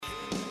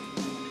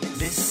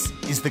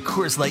is the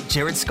Coors Light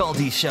Jarrod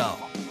Skalde Show,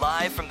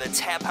 live from the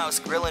Tap House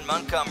Grill in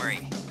Montgomery.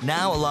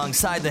 Now,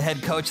 alongside the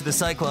head coach of the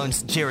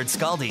Cyclones, Jarrod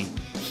Skalde,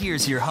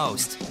 here's your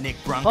host, Nick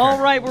Brunker.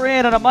 All right, we're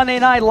in on a Monday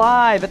night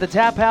live at the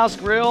Tap House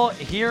Grill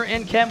here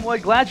in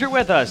Kenwood. Glad you're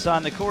with us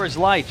on the Coors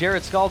Light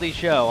Jarrod Skalde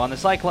Show on the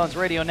Cyclones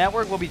Radio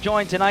Network. We'll be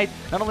joined tonight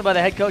not only by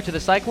the head coach of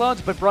the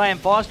Cyclones, but Brian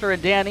Foster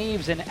and Dan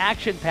Eves, an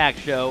action-packed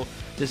show,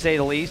 to say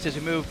the least, as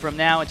we move from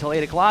now until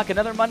 8 o'clock.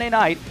 Another Monday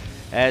night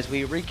as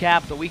we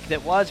recap the week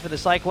that was for the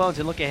Cyclones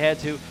and look ahead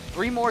to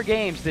 3 more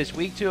games this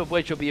week, 2 of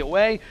which will be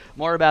away.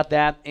 More about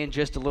that in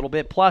just a little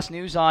bit. Plus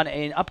news on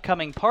an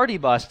upcoming party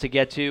bus to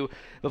get to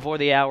before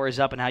the hour is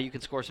up and how you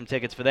can score some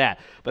tickets for that.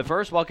 But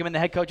first, welcome in the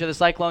head coach of the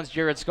Cyclones,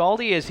 Jarrod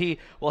Skalde, as he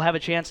will have a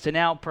chance to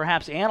now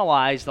perhaps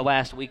analyze the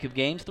last week of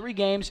games. 3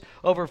 games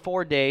over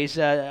 4 days.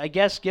 I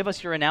guess give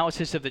us your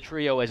analysis of the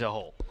trio as a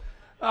whole.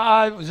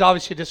 It was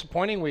obviously a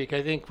disappointing week.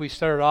 I think we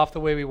started off the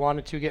way we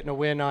wanted to, getting a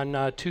win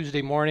on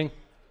Tuesday morning.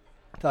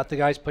 I thought the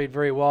guys played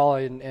very well,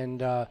 and in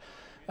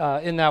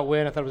that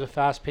win, I thought it was a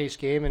fast-paced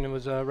game, and it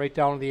was right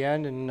down to the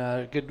end,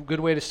 and good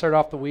way to start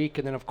off the week.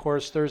 And then, of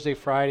course, Thursday,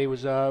 Friday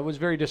was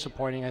very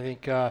disappointing. I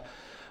think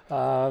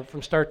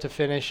from start to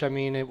finish, I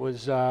mean, it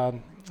was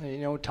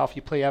tough.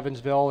 You play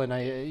Evansville, and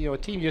a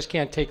team you just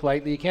can't take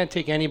lightly. You can't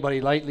take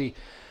anybody lightly.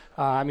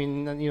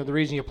 The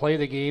reason you play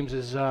the games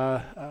is,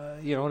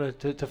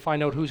 to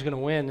find out who's going to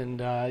win. And,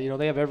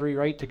 they have every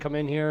right to come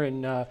in here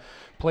and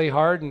play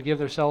hard and give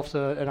themselves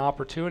an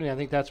opportunity. I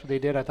think that's what they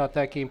did. I thought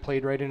that game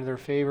played right into their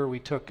favor. We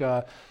took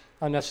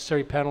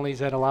unnecessary penalties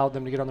that allowed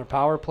them to get on their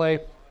power play.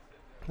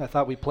 I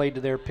thought we played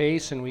to their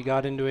pace, and we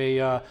got into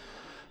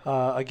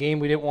a game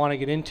we didn't want to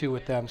get into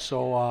with them.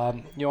 So,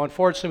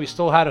 unfortunately, we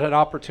still had an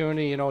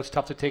opportunity. It's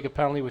tough to take a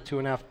penalty with two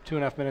and a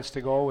half minutes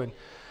to go, and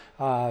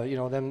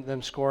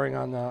them scoring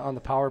on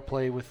the power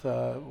play with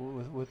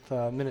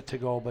a minute to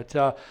go.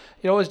 But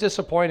it was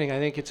disappointing. I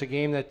think it's a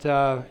game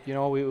that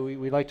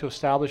we like to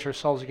establish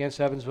ourselves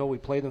against Evansville. We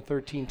played them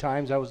 13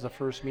 times. That was the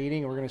first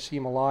meeting, and we're going to see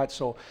them a lot.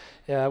 So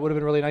it would have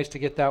been really nice to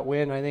get that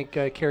win. I think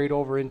carried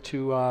over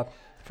into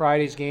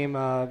Friday's game.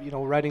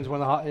 Reading's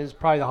is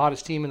probably the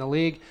hottest team in the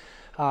league.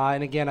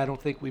 And again, I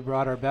don't think we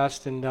brought our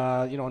best, and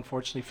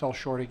unfortunately fell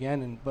short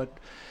again. But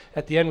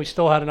at the end, we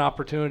still had an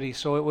opportunity.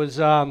 So it was.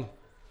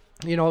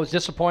 It was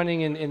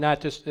disappointing in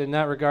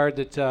that regard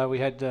that we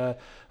had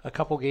a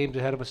couple games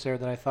ahead of us there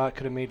that I thought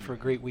could have made for a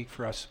great week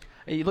for us.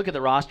 You look at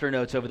the roster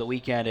notes over the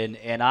weekend,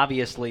 and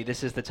obviously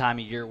this is the time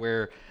of year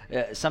where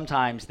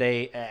sometimes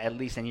they, at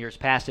least in years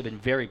past, have been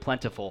very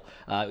plentiful.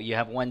 You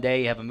have one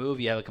day, you have a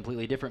move, you have a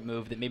completely different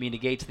move that maybe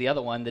negates the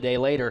other one the day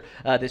later.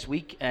 This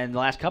week and the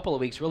last couple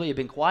of weeks really have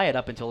been quiet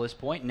up until this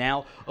point.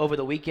 Now, over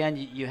the weekend,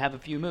 you have a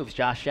few moves.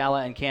 Josh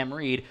Shalla and Cam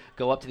Reed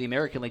go up to the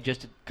American League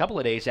just a couple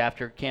of days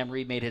after Cam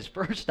Reed made his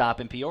first stop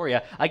in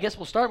Peoria. I guess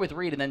we'll start with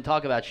Reed and then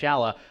talk about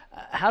Shalla.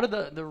 How did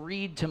the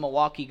Reed to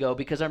Milwaukee go?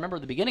 Because I remember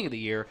at the beginning of the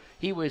year,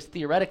 he was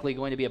theoretically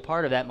going to be a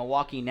part of that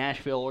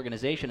Milwaukee-Nashville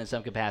organization in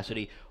some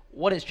capacity.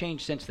 What has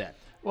changed since then?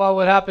 Well,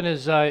 what happened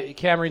is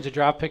Cam Reed's a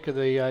draft pick of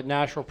the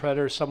Nashville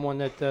Predators, someone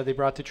that they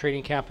brought to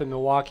training camp in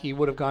Milwaukee. He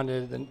would have gone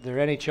to their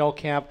NHL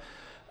camp.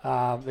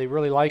 They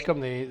really like him.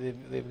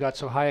 They've got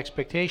some high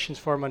expectations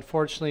for him.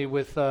 Unfortunately,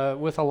 with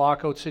a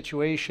lockout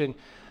situation,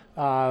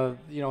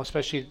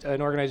 especially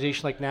an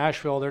organization like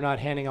Nashville, they're not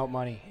handing out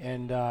money,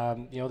 and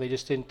they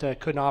just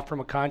couldn't offer him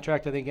a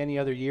contract. I think any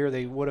other year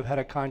they would have had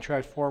a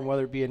contract for him,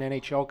 whether it be an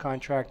NHL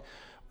contract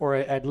or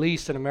at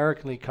least an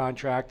American League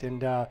contract.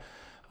 And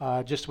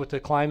just with the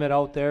climate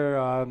out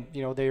there,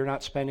 they are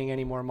not spending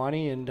any more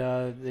money, and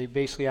they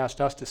basically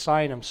asked us to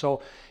sign him.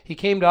 So he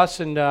came to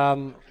us, and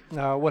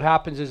what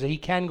happens is that he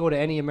can go to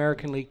any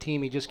American League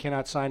team. He just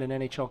cannot sign an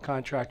NHL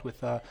contract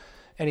with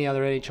any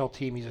other NHL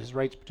team. His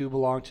rights do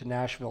belong to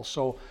Nashville.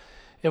 So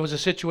it was a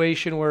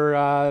situation where,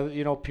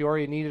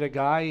 Peoria needed a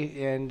guy,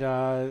 and,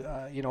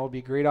 it'd be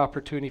a great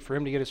opportunity for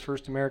him to get his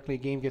first American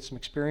League game, get some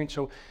experience.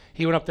 So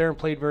he went up there and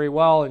played very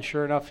well, and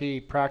sure enough, he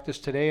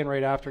practiced today, and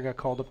right after got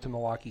called up to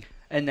Milwaukee.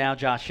 And now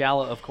Josh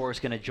Shalla, of course,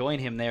 going to join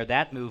him there.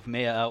 That move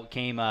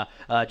came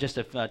just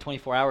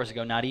 24 hours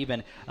ago, not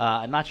even.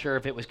 I'm not sure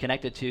if it was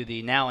connected to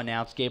the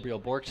now-announced Gabriel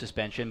Bork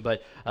suspension,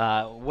 but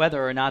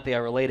whether or not they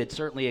are related,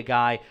 certainly a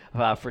guy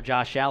for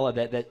Josh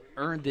Shalla that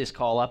earned this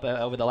call-up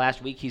over the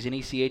last week. He's an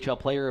ECHL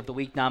Player of the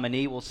Week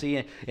nominee. We'll see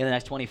in the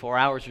next 24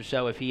 hours or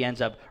so if he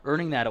ends up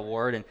earning that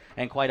award.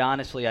 And quite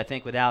honestly, I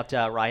think without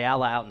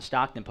Ryala out in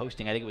Stockton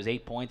posting, I think it was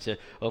 8 points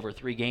over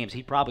 3 games,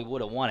 he probably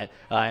would have won it.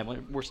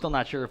 And we're still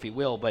not sure if he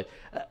will, but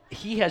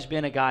he has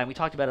been a guy, and we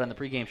talked about it on the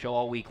pregame show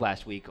all week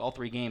last week. All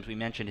 3 games we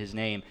mentioned his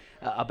name,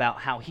 about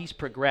how he's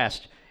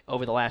progressed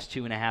over the last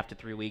 2.5 to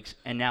 3 weeks,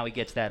 and now he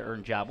gets that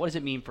earned job. What does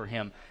it mean for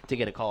him to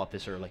get a call up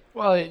this early?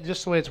 Well,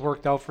 just the way it's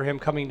worked out for him,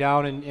 coming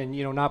down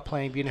and not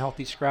playing, being a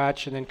healthy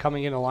scratch, and then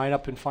coming in the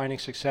lineup and finding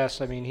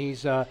success. I mean,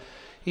 he's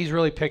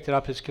really picked it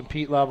up. His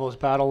compete level, his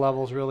battle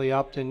level is really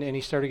upped, and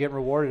he started getting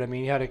rewarded. I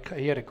mean,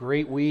 he had a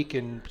great week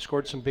and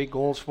scored some big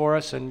goals for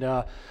us, and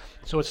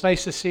So it's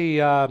nice to see,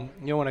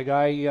 when a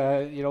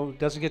guy,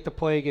 doesn't get to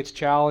play, gets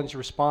challenged,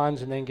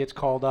 responds, and then gets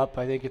called up.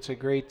 I think it's a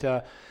great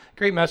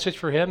message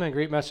for him and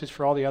great message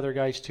for all the other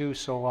guys too.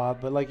 So,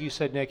 but like you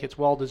said, Nick, it's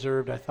well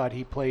deserved. I thought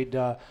he played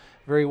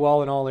very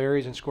well in all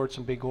areas and scored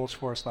some big goals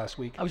for us last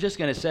week. I was just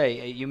going to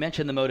say, you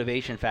mentioned the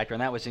motivation factor,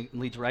 and that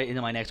leads right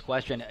into my next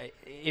question.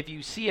 If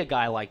you see a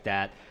guy like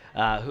that,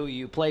 who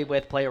you play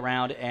with, play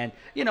around, and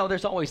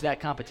there's always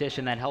that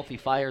competition, that healthy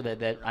fire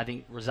that I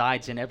think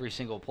resides in every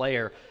single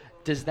player.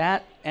 Does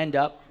that end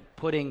up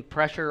putting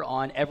pressure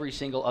on every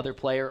single other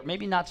player?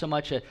 Maybe not so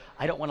much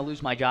I don't want to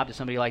lose my job to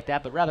somebody like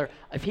that, but rather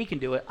if he can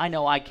do it, I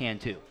know I can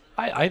too.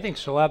 I think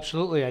so,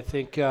 absolutely. I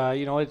think,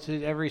 it's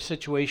every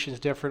situation is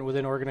different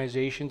within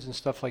organizations and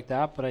stuff like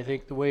that, but I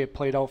think the way it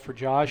played out for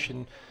Josh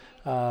and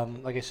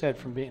like I said,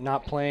 from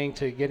not playing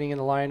to getting in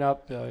the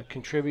lineup,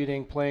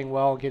 contributing, playing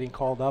well, getting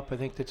called up, I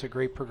think that's a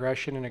great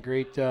progression and a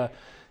great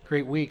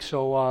week.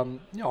 So,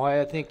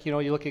 I think,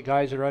 you look at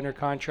guys that are under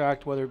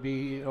contract, whether it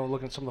be,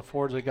 looking at some of the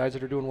forwards, the guys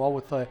that are doing well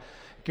with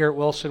Garrett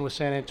Wilson with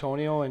San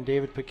Antonio and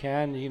David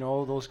Pecan,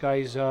 those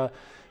guys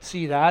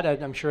see that.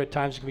 I'm sure at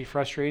times it can be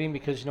frustrating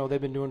because,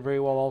 they've been doing very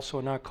well also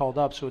and not called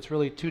up. So it's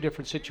really two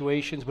different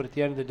situations, but at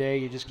the end of the day,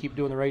 you just keep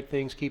doing the right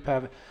things,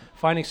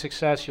 finding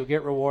success, you'll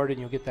get rewarded,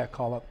 and you'll get that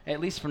call up. At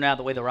least for now,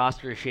 the way the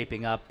roster is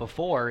shaping up,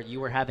 before you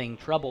were having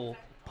trouble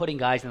putting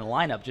guys in the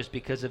lineup just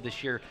because of the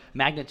sheer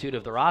magnitude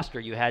of the roster.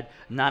 You had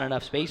not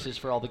enough spaces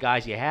for all the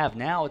guys you have.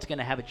 Now it's going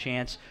to have a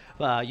chance.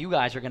 You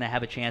guys are going to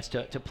have a chance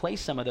to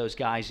place some of those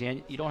guys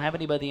in. You don't have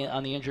anybody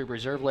on the injured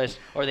reserve list,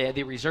 or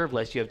the reserve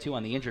list. You have 2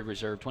 on the injured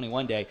reserve,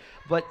 21 day.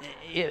 But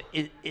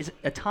it is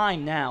a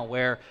time now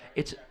where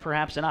it's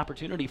perhaps an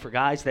opportunity for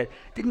guys that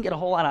didn't get a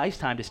whole lot of ice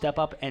time to step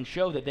up and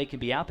show that they can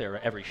be out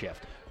there every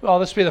shift. Well,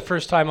 this will be the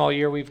first time all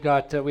year we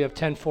have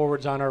 10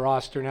 forwards on our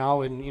roster now,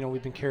 and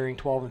we've been carrying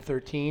 12 and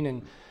 13,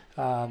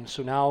 and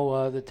so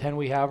now the 10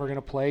 we have are going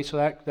to play.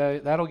 So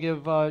that'll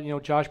give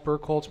Josh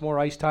Burkholz more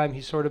ice time.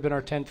 He's sort of been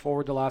our 10th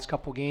forward the last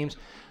couple games.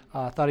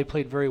 Thought he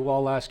played very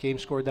well last game,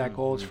 scored that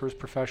goal, his first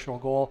professional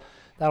goal.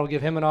 That'll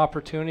give him an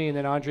opportunity. And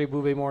then Andre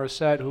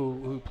Bouvet-Morissette,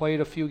 who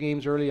played a few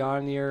games early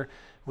on in the year,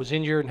 was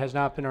injured and has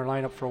not been in our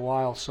lineup for a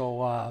while.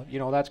 So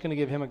that's going to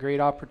give him a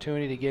great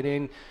opportunity to get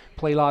in,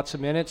 play lots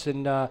of minutes,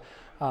 and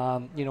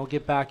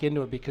get back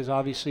into it, because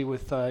obviously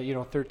with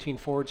 13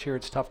 forwards here,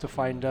 it's tough to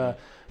find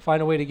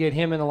a way to get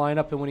him in the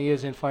lineup, and when he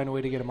is in, find a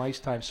way to get him ice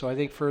time. So I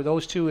think for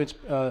those two, it's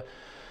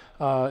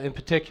in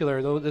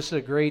particular, this is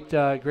a great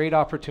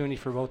opportunity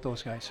for both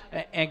those guys.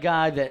 A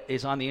guy that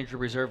is on the injured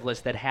reserve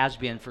list that has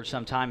been for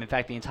some time, in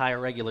fact, the entire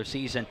regular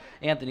season,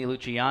 Anthony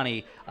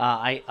Luciani.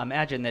 I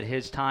imagine that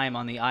his time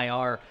on the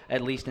IR,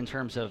 at least in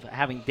terms of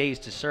having days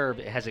to serve,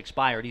 has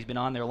expired. He's been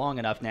on there long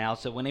enough now,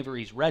 so whenever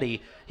he's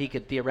ready, he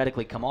could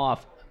theoretically come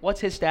off. What's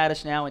his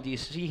status now, and do you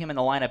see him in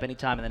the lineup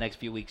anytime in the next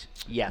few weeks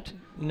yet?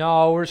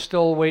 No, we're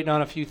still waiting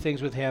on a few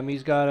things with him.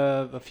 He's got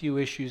a few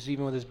issues,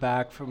 even with his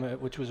back,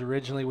 which was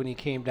originally when he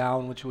came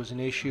down, which was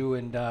an issue,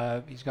 and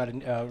he's got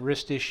a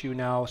wrist issue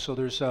now. So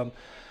there's some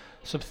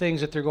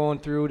things that they're going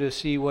through to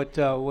see what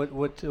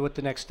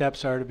the next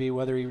steps are, to be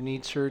whether he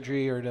needs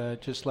surgery or to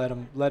just let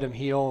him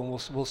heal, and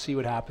we'll see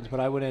what happens.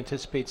 But I would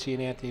anticipate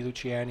seeing Anthony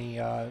Luciani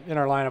in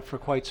our lineup for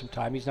quite some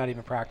time. He's not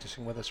even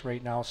practicing with us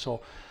right now,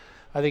 so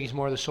I think he's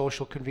more the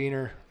social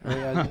convener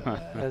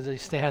as he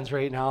stands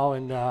right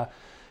now,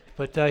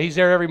 but he's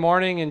there every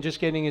morning and just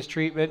getting his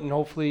treatment and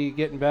hopefully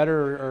getting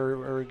better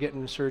or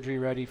getting surgery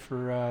ready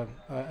for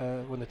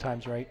when the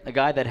time's right. A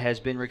guy that has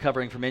been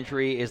recovering from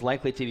injury is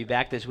likely to be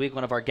back this week.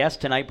 One of our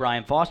guests tonight,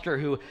 Brian Foster,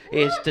 who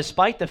is,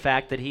 despite the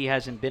fact that he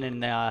hasn't been in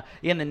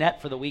the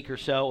net for the week or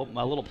so,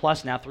 a little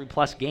plus now,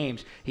 3+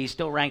 games, he's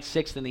still ranked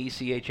 6th in the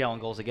ECHL in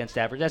goals against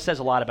average. That says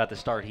a lot about the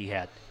start he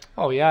had.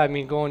 Oh, yeah. I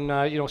mean, going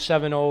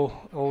 7-0,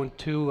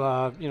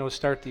 0-2,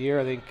 start the year.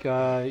 I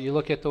think you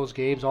look at those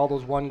games, all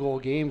those one-goal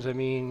games. I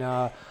mean,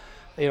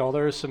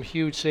 there's some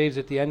huge saves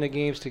at the end of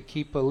games to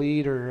keep a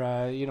lead, or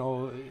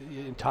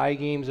in tie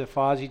games that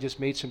Fozzie just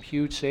made some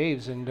huge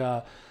saves and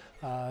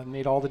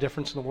made all the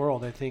difference in the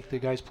world. I think the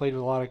guys played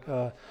with a lot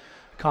of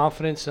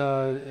confidence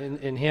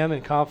in him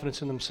and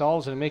confidence in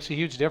themselves, and it makes a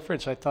huge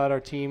difference. I thought our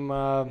team,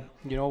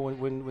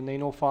 when they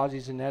know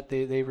Fozzie's in net,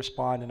 they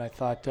respond, and I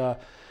thought.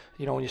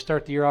 When you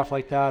start the year off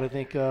like that, I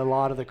think a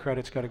lot of the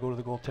credit's got to go to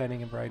the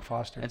goaltending and Brian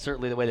Foster. And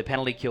certainly the way the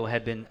penalty kill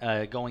had been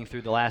going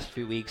through the last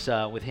few weeks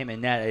with him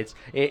in net,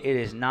 it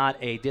is not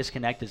a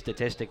disconnected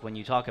statistic when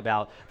you talk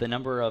about the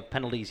number of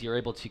penalties you're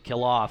able to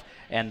kill off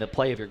and the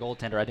play of your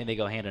goaltender. I think they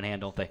go hand in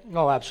hand, don't they?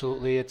 Oh,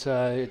 absolutely. It's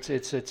a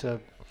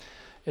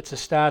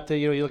stat that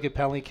you look at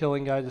penalty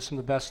killing guys, are some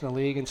of the best in the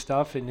league and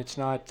stuff, and it's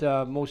not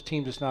most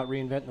teams. It's not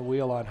reinventing the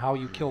wheel on how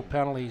you kill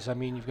penalties. I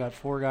mean, you've got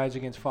 4 guys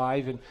against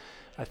 5, and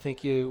I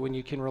think when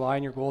you can rely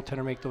on your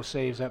goaltender make those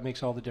saves, that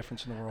makes all the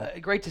difference in the world.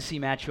 Great to see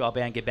Matthew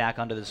Alban get back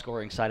onto the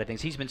scoring side of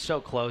things. He's been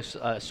so close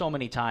so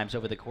many times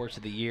over the course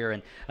of the year,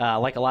 and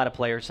like a lot of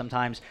players,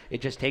 sometimes it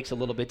just takes a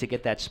little bit to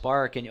get that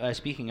spark. And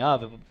speaking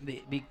of,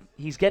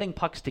 he's getting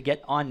pucks to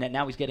get on net.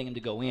 Now he's getting them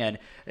to go in.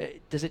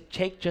 Does it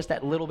take just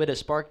that little bit of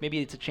spark? Maybe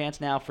it's a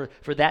chance now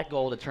for that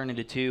goal to turn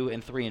into 2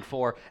 and 3 and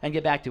 4 and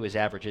get back to his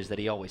averages that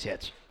he always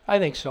hits. I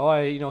think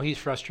so. He's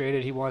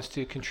frustrated. He wants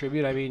to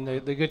contribute. I mean,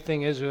 the good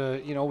thing is,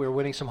 we're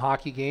winning some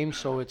hockey games,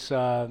 so it's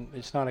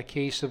not a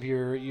case of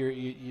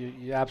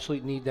you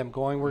absolutely need them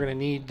going. We're going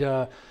to need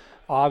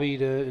Abby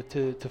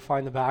to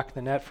find the back of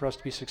the net for us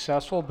to be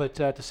successful.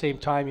 But at the same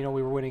time,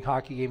 we were winning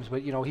hockey games.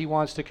 But he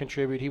wants to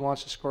contribute. He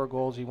wants to score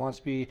goals. He wants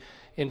to be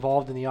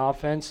involved in the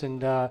offense.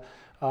 And it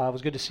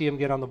was good to see him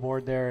get on the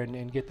board there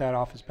and get that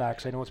off his back.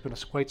 'Cause I know it's been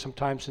quite some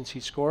time since he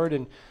scored.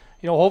 And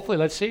hopefully,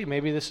 let's see.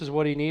 Maybe this is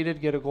what he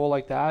needed, get a goal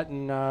like that,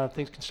 and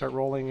things can start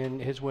rolling in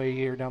his way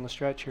here down the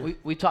stretch here.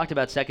 We talked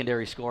about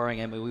secondary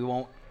scoring, and we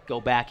won't go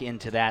back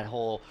into that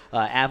whole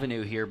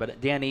avenue here. But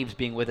Dan Eaves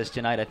being with us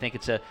tonight, I think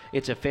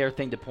it's a fair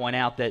thing to point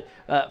out that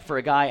for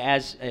a guy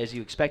as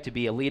you expect to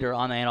be a leader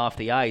on and off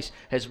the ice,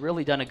 has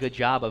really done a good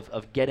job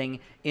of getting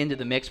into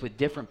the mix with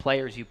different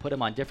players. You put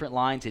him on different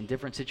lines in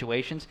different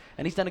situations,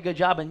 and he's done a good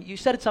job. And you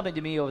said something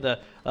to me over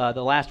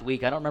the last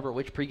week. I don't remember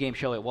which pregame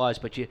show it was,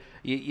 but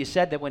you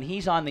said that when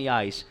he's on the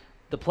ice,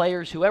 the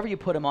players, whoever you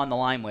put him on the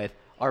line with,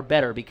 are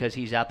better because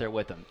he's out there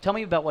with them. Tell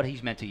me about what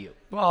he's meant to you.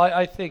 Well,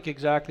 I think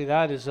exactly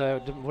that is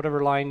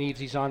whatever line needs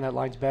he's on, that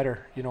line's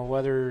better.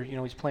 Whether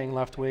he's playing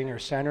left wing or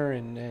center,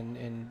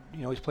 and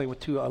he's playing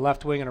with a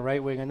left wing and a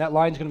right wing, and that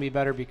line's going to be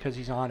better because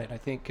he's on it. I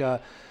think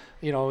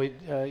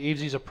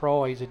Eavesy's a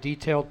pro. He's a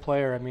detailed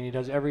player. I mean, he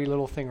does every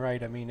little thing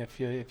right. I mean, if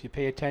you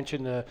pay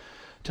attention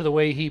to the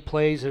way he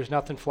plays, there's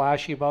nothing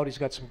flashy about it. He's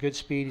got some good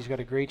speed. He's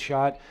got a great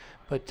shot,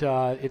 but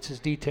it's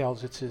his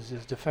details. It's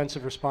his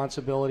defensive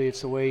responsibility.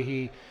 It's the way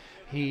he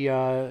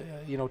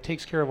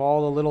takes care of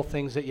all the little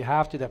things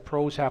that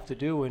pros have to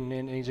do,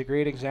 and he's a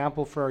great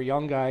example for our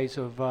young guys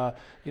of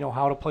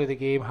how to play the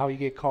game, how you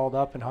get called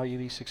up, and how you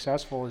be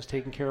successful is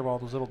taking care of all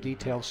those little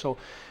details. So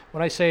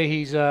when I say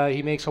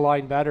he makes a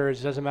line better,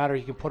 it doesn't matter.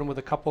 You can put him with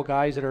a couple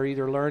guys that are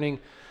either learning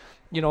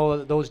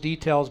those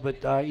details,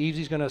 but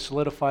Eavesy's going to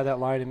solidify that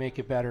line and make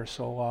it better.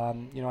 So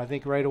I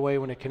think right away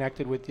when it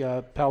connected with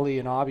Pelly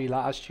and Abby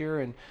last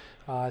year, and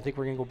I think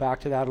we're going to go back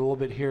to that a little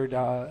bit here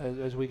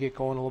as we get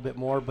going a little bit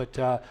more. But,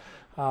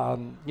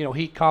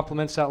 he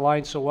complements that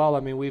line so well. I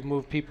mean, we've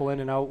moved people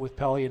in and out with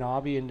Pelly and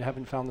Abby and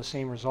haven't found the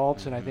same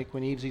results. And I think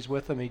when Eavesy's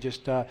with them,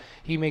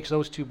 he makes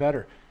those two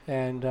better.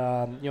 And,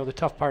 the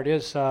tough part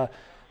is, you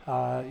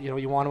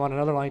want him on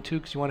another line too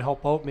because you want to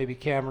help out maybe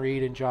Cam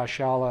Reed and Josh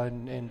Shalla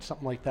and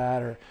something like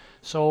that.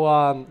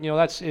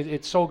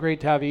 It's so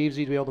great to have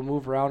Eavesy to be able to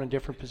move around in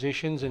different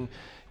positions, and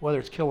whether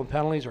it's killing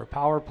penalties or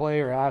power play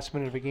or last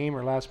minute of a game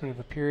or last minute of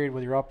a period,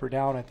 whether you're up or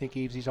down, I think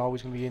Eavesy's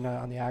always going to be in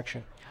on the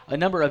action. A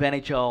number of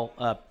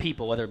NHL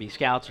people, whether it be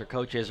scouts or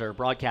coaches or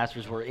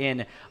broadcasters, were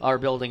in our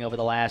building over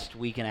the last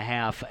week and a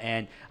half.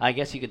 And I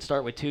guess you could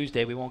start with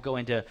Tuesday. We won't go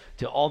into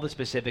all the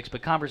specifics,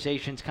 but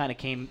conversations kind of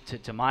came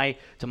to my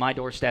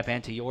doorstep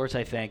and to yours,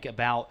 I think,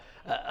 about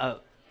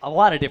a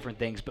lot of different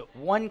things. But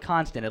one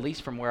constant, at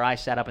least from where I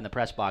sat up in the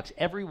press box,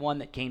 everyone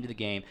that came to the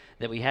game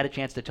that we had a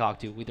chance to talk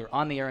to, either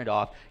on the air and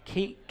off,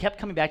 kept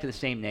coming back to the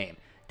same name,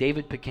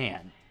 David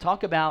Pecan.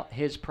 Talk about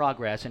his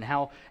progress and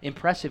how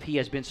impressive he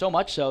has been, so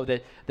much so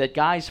that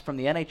guys from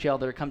the NHL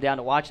that are come down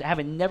to watch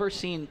having never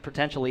seen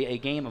potentially a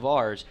game of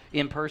ours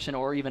in person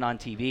or even on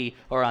TV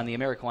or on the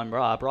American One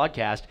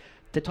broadcast,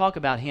 to talk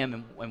about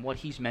him and what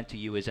he's meant to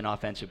you as an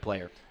offensive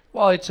player.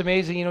 Well, it's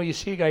amazing. You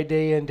see a guy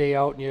day in, day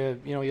out,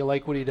 and you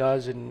like what he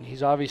does, and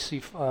he's obviously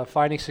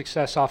finding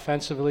success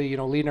offensively,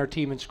 leading our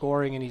team in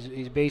scoring, and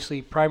he's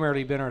basically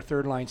primarily been our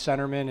third-line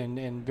centerman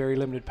and very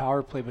limited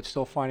power play, but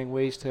still finding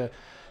ways to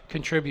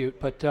contribute.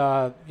 But,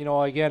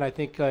 again, I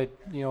think,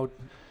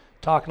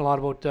 talking a lot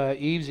about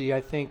Eavesy,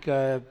 I think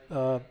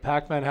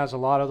Pac-Man has a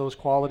lot of those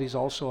qualities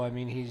also. I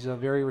mean, he's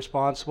very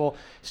responsible.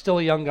 Still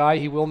a young guy.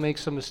 He will make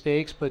some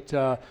mistakes,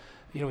 but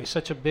he's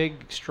such a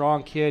big,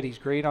 strong kid. He's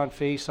great on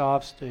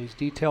face-offs. He's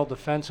detailed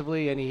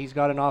defensively, and he's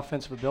got an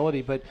offensive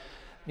ability. But,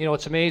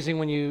 it's amazing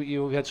when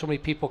you had so many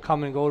people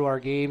come and go to our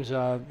games.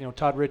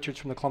 Todd Richards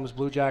from the Columbus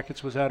Blue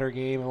Jackets was at our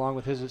game, along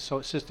with his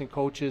assistant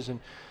coaches and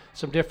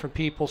some different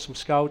people, some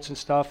scouts and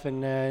stuff.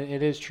 And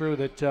it is true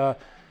that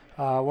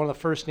one of the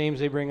first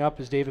names they bring up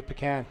is David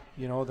Pecan.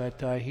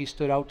 That he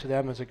stood out to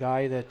them as a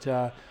guy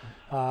that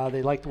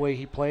they like the way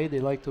he played,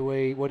 they like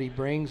what he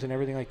brings and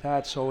everything like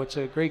that. So it's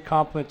a great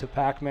compliment to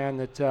Pac-Man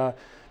that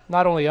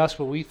not only us,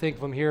 but we think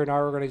of him here in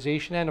our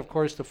organization, and of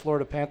course the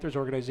Florida Panthers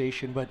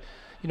organization, but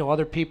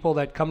other people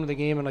that come to the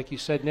game, and like you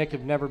said, Nick,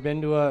 have never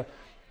been to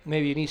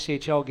maybe an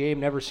ECHL game,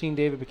 never seen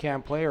David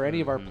Pecan play or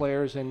any of our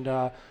players, and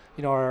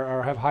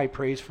or have high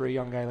praise for a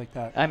young guy like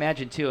that. I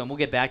imagine too, and we'll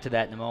get back to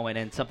that in a moment.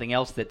 And something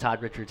else that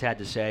Todd Richards had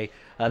to say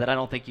that I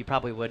don't think you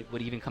probably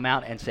would even come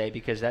out and say,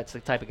 because that's the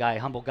type of guy,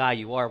 humble guy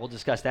you are. We'll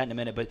discuss that in a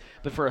minute. But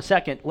for a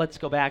second, let's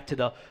go back to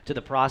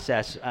the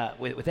process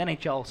with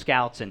NHL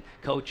scouts and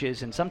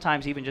coaches, and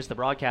sometimes even just the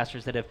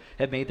broadcasters that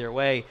have made their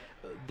way.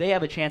 They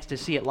have a chance to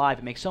see it live.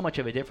 It makes so much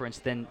of a difference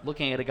than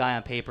looking at a guy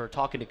on paper,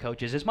 talking to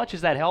coaches. As much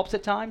as that helps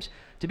at times,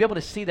 to be able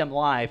to see them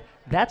live,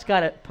 that's got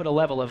to put a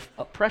level of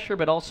pressure,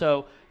 but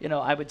also,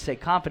 I would say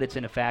confidence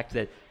in the fact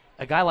that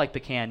a guy like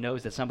Pecan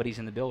knows that somebody's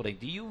in the building.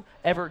 Do you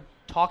ever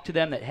talk to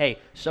them that, hey,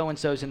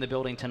 so-and-so's in the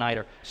building tonight,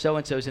 or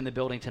so-and-so's in the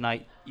building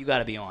tonight, you got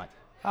to be on?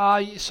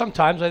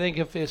 Sometimes I think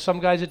if some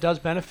guys it does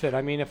benefit.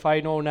 I mean, if I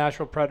know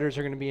Nashville Predators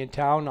are going to be in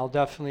town, I'll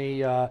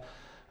definitely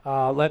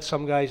let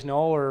some guys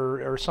know,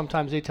 or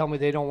sometimes they tell me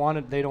they don't want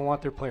it. They don't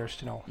want their players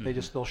to know.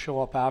 Mm-hmm. They'll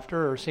show up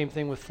after, or same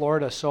thing with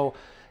Florida. So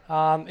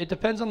it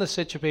depends on the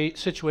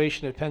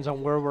situation. It depends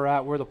on where we're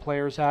at, where the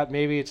player's at.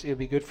 Maybe it'd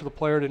be good for the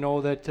player to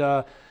know that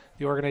the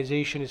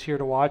organization is here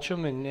to watch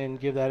them and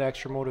give that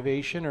extra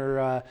motivation,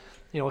 or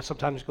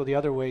sometimes go the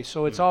other way.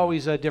 So it's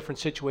always a different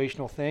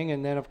situational thing.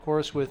 And then of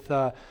course with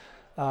a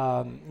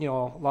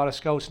lot of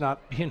scouts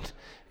not being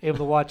able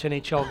to watch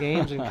NHL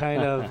games and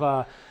kind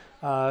of.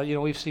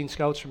 We've seen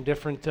scouts from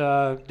different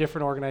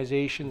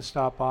organizations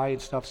stop by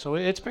and stuff. So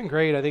it's been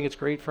great. I think it's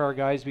great for our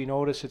guys to be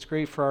noticed. It's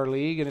great for our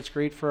league, and it's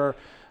great for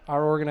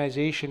our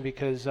organization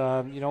because,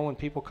 when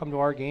people come to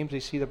our games, they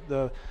see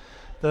the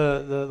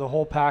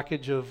whole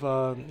package of,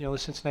 the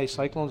Cincinnati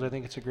Cyclones. I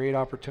think it's a great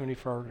opportunity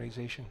for our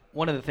organization.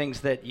 One of the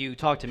things that you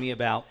talked to me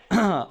about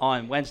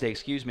on Wednesday,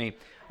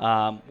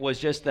 was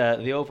just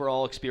the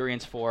overall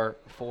experience for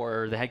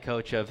the head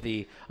coach of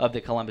the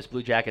Columbus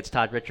Blue Jackets,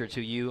 Todd Richards,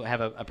 who you have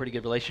a pretty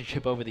good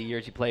relationship over the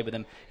years. You played with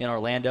him in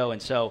Orlando,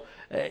 and so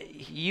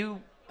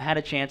you had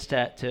a chance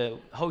to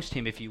host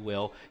him, if you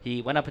will.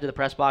 He went up into the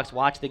press box,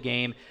 watched the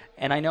game,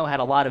 and I know had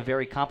a lot of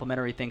very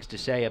complimentary things to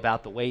say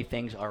about the way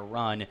things are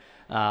run,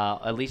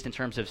 at least in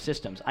terms of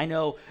systems. I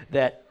know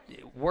that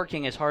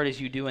working as hard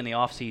as you do in the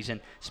off season,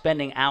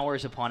 spending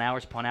hours upon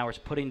hours upon hours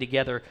putting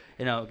together,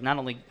 not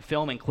only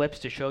filming clips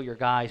to show your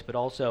guys, but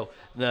also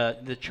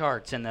the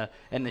charts and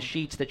the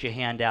sheets that you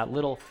hand out,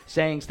 little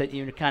sayings that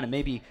you kind of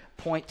maybe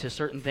point to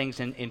certain things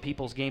in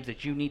people's games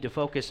that you need to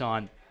focus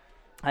on.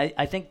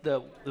 I think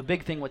the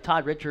big thing what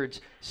Todd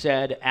Richards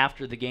said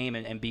after the game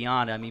and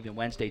beyond, even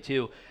Wednesday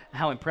too,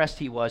 how impressed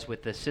he was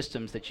with the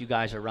systems that you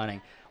guys are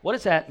running. What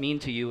does that mean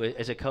to you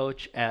as a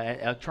coach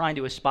trying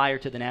to aspire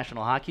to the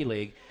National Hockey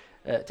League?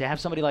 To have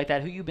somebody like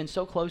that who you've been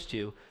so close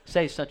to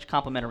say such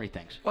complimentary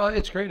things? Well,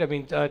 it's great.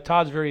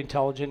 Todd's very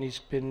intelligent. He's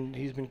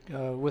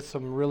been with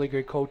some really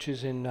great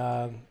coaches in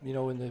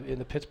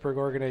the Pittsburgh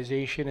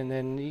organization, and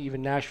then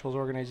even Nashville's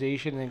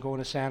organization, and then going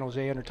to San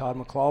Jose under Todd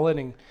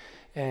McLellan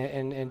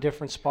and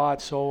different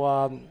spots.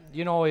 So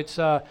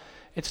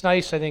it's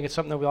nice. I think it's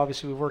something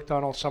that we've worked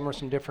on all summer,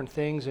 some different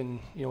things, and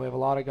we have a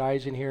lot of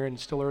guys in here, and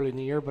it's still early in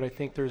the year, but I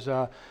think there's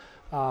a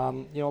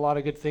lot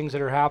of good things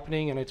that are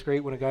happening, and it's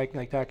great when a guy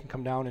like that can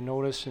come down and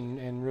notice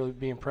and really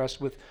be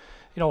impressed with,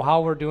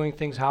 how we're doing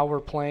things, how we're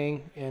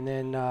playing, and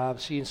then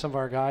seeing some of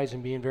our guys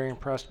and being very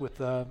impressed with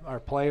our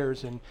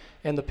players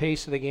and the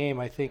pace of the game.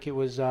 I think it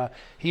was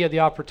he had the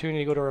opportunity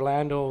to go to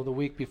Orlando the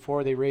week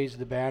before they raised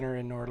the banner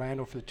in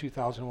Orlando for the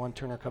 2001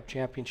 Turner Cup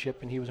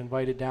Championship, and he was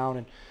invited down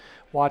and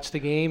watched the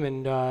game,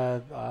 and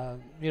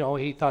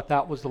he thought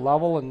that was the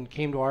level, and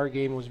came to our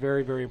game and was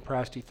very, very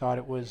impressed. He thought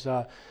it was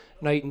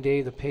night and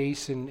day, the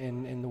pace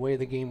and the way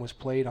the game was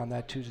played on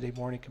that Tuesday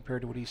morning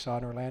compared to what he saw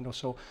in Orlando.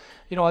 So,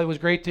 it was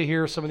great to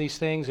hear some of these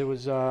things. It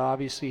was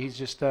obviously he's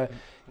just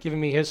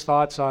giving me his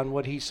thoughts on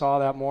what he saw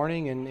that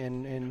morning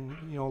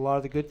and a lot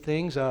of the good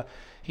things.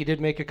 He did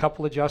make a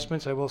couple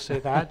adjustments, I will say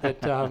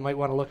that might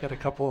want to look at a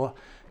couple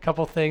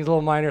things,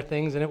 little minor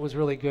things, and it was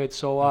really good.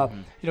 So,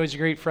 he's a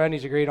great friend.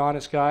 He's a great,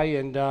 honest guy,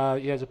 and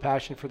he has a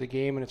passion for the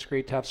game, and it's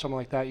great to have someone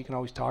like that you can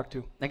always talk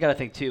to. I got to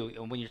think, too,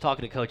 when you're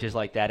talking to coaches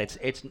like that,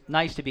 it's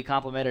nice to be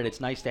complimented. It's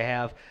nice to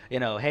have,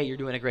 hey, you're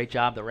doing a great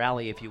job, the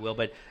rally, if you will,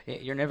 but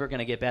you're never going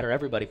to get better.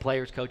 Everybody,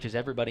 players, coaches,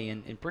 everybody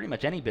in pretty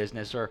much any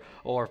business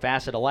or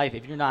facet of life,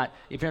 if you're not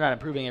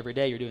improving every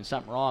day, you're doing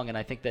something wrong. And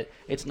I think that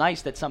it's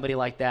nice that somebody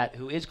like that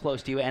who is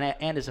close to you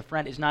and as a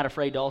friend is not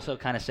afraid to also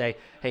kind of say,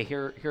 hey,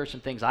 here are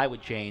some things I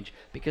would change.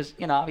 Because,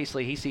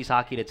 obviously he sees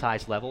hockey at its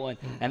highest level,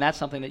 and that's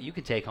something that you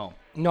can take home.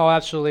 No,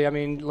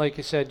 absolutely. Like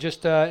I said,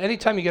 just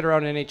anytime you get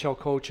around an NHL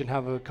coach and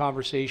have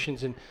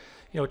conversations, and,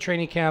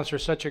 training camps are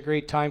such a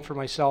great time for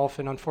myself,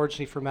 and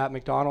unfortunately for Matt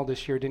McDonald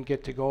this year, didn't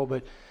get to go,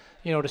 but,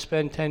 to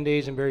spend 10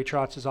 days in Barry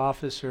Trotz's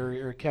office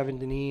or Kevin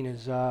Dineen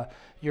is,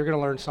 you're going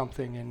to learn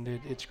something, and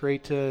it's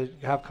great to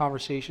have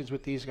conversations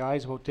with these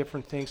guys about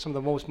different things, some of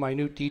the most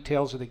minute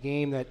details of the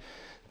game that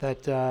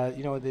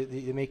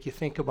they make you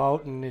think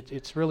about, and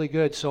it's really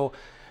good. So,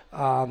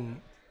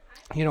 and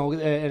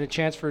a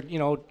chance for,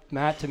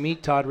 Matt to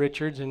meet Todd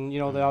Richards, and,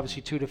 the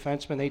obviously two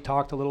defensemen, they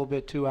talked a little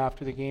bit too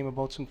after the game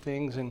about some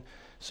things, and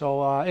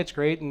So it's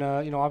great, and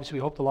obviously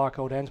we hope the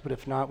lockout ends, but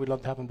if not, we'd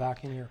love to have him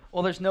back in here.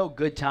 Well, there's no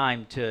good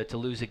time to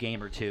lose a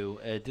game or two.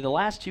 Did the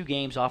last 2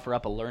 games offer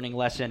up a learning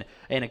lesson,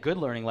 and a good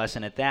learning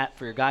lesson at that,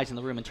 for your guys in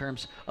the room in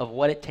terms of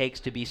what it takes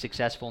to be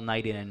successful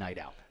night in and night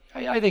out?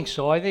 I think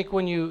so. I think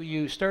when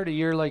you start a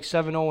year like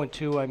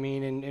 7-0-2, I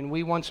mean, and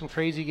we won some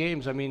crazy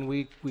games. I mean,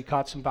 we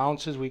caught some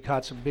bounces, we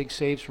caught some big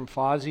saves from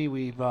Fozzie.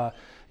 We've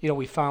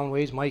we found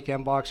ways. Mike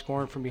Embach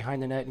scoring from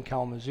behind the net in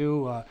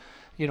Kalamazoo.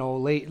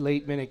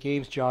 Late minute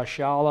games. Josh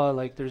Shala.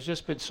 Like, there's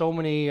just been so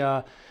many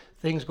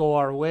things go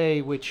our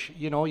way, which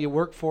you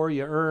work for,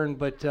 you earn,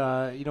 but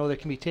that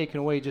can be taken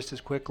away just as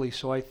quickly.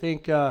 So I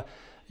think. I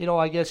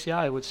guess,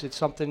 it's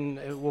something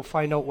we'll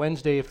find out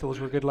Wednesday if those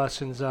were good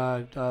lessons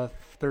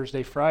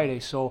Thursday, Friday.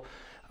 So,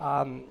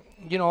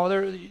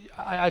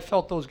 I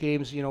felt those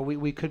games,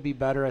 we could be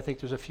better. I think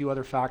there's a few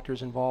other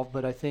factors involved,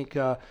 but I think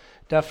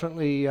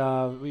definitely,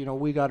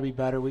 we got to be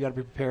better. We got to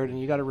be prepared, and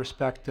you got to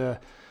respect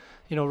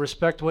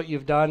what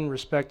you've done,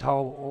 respect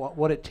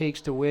what it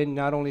takes to win,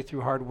 not only through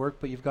hard work,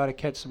 but you've got to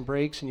catch some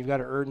breaks, and you've got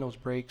to earn those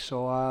breaks.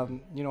 So,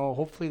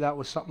 hopefully that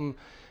was something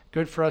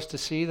good for us to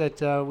see,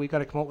 that we got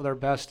to come up with our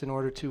best in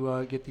order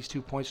to get these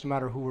 2 points, no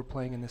matter who we're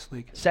playing in this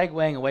league.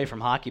 Segueing away from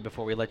hockey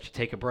before we let you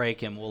take a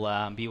break, and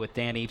we'll be with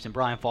Dan Eaves and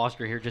Brian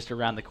Foster here just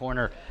around the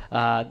corner.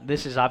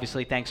 This is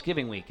obviously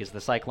Thanksgiving week, as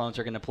the Cyclones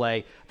are going to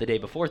play the day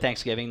before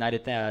Thanksgiving night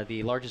at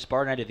the largest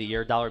bar night of the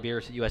year, Dollar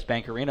Beers at US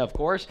Bank Arena, of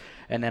course.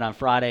 And then on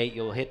Friday,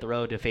 you'll hit the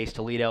road to face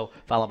Toledo,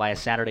 followed by a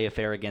Saturday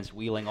affair against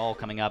Wheeling, all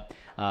coming up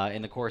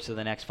in the course of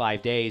the next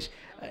 5 days.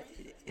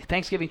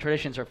 Thanksgiving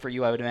traditions are for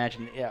you, I would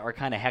imagine, are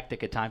kind of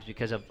hectic at times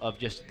because of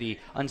just the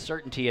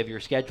uncertainty of your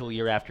schedule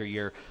year after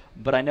year.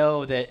 But I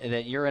know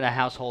that you're in a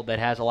household that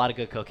has a lot of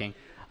good cooking.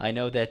 I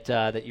know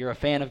that you're a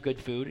fan of good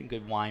food and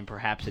good wine,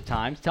 perhaps at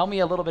times. Tell me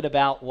a little bit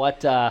about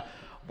what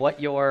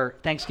your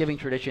Thanksgiving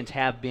traditions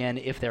have been,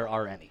 if there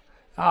are any.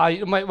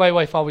 My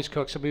wife always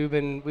cooks. I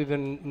mean, we've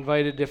been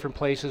invited to different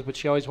places, but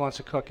she always wants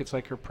to cook. It's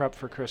like her prep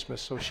for Christmas.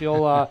 So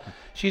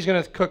she's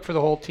going to cook for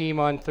the whole team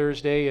on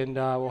Thursday, and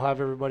we'll have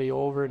everybody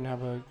over and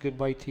have a good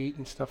bite to eat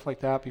and stuff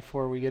like that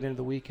before we get into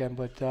the weekend.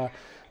 But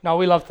no,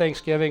 we love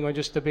Thanksgiving. We're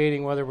just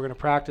debating whether we're going to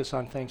practice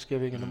on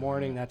Thanksgiving in the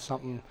morning. That's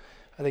something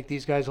I think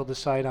these guys will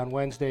decide on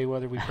Wednesday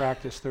whether we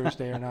practice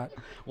Thursday or not.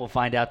 We'll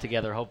find out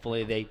together.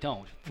 Hopefully they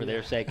don't, for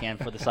their sake and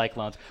for the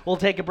Cyclones. We'll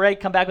take a break,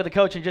 come back with the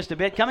coach in just a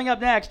bit. Coming up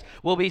next,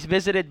 we'll be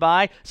visited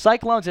by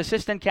Cyclones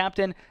assistant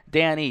captain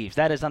Dan Eaves.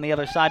 That is on the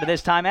other side of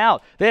this timeout.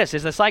 This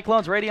is the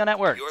Cyclones Radio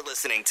Network. You're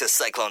listening to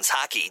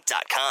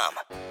CyclonesHockey.com.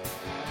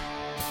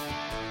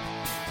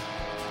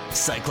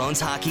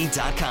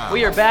 CyclonesHockey.com.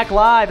 We are back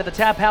live at the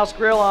Tap House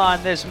Grill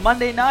on this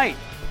Monday night.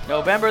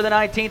 November the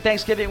 19th,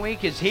 Thanksgiving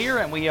week is here,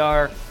 and we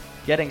are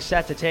getting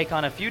set to take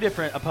on a few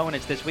different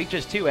opponents this week,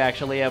 just 2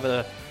 actually, over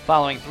the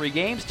following 3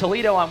 games.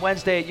 Toledo on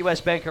Wednesday at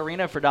US Bank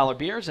Arena for Dollar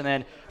Beers, and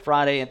then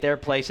Friday at their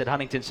place at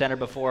Huntington Center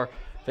before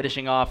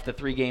finishing off the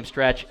 3-game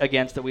stretch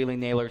against the Wheeling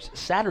Nailers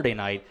Saturday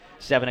night,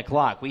 7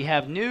 o'clock. We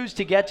have news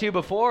to get to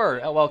before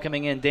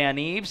welcoming in Dan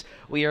Eaves.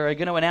 We are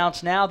going to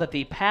announce now that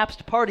the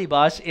Pabst Party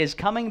Bus is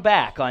coming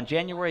back on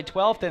January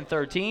 12th and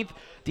 13th.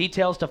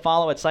 Details to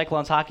follow at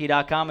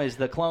CyclonesHockey.com as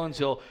the Clones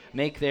will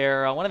make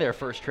their one of their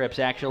first trips,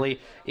 actually,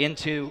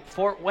 into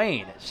Fort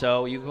Wayne.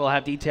 So you will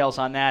have details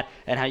on that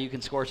and how you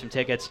can score some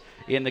tickets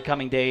in the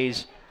coming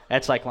days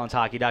at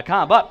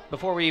CyclonesHockey.com. But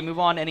before we move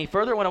on any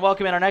further, I want to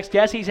welcome in our next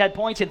guest. He's had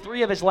points in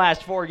 3 of his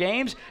last 4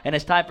 games and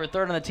is tied for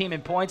 3rd on the team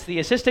in points. The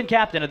assistant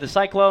captain of the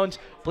Cyclones.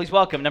 Please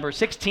welcome number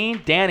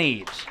 16, Dan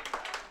Eaves.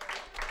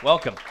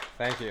 Welcome.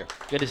 Thank you.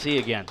 Good to see you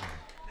again.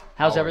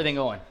 How's everything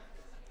going?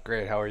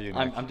 Great. How are you,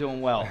 Nick? I'm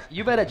doing well.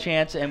 You've had a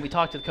chance, and we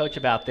talked to the coach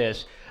about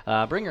this.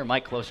 Bring your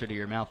mic closer to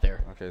your mouth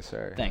there. Okay,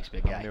 sorry. Thanks,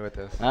 big guy. I'm new at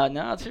this.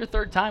 No, it's your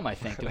 3rd time, I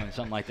think, doing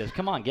something like this.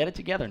 Come on, get it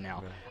together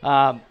now.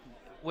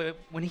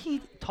 When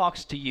he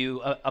talks to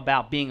you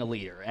about being a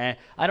leader, and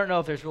I don't know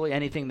if there's really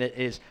anything that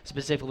is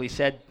specifically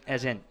said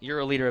as in you're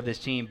a leader of this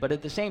team, but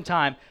at the same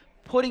time,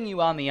 putting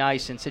you on the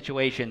ice in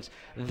situations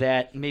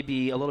that may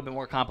be a little bit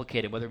more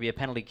complicated, whether it be a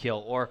penalty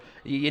kill or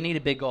you need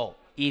a big goal.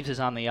 Eaves is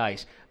on the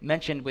ice.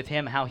 Mentioned with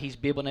him how he's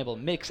been able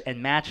to mix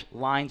and match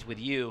lines with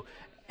you,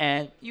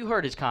 and you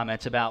heard his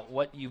comments about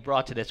what you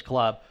brought to this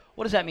club.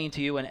 What does that mean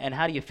to you, and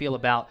how do you feel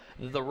about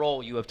the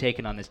role you have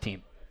taken on this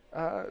team?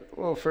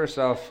 Well, first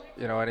off,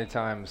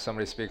 anytime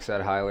somebody speaks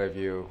that highly of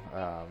you,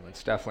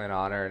 it's definitely an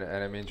honor,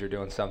 and it means you're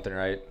doing something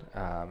right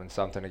and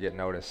something to get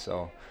noticed.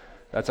 So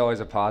that's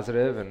always a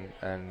positive.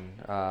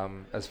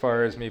 And as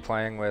far as me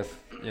playing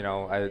with,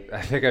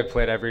 I think I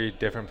played every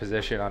different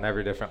position on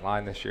every different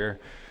line this year.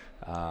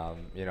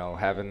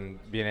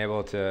 Being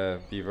able to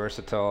be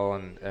versatile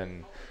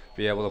and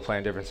be able to play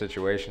in different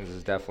situations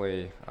is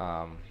definitely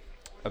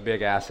a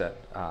big asset.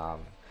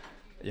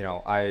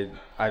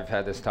 I've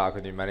had this talk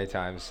with you many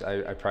times.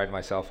 I pride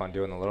myself on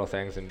doing the little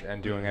things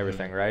and doing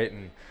everything right.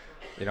 And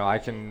I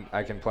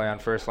can play on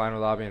first line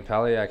with Lobby and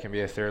Pelly. I can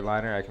be a 3rd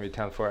liner. I can be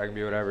 10th forward. I can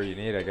be whatever you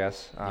need, I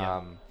guess.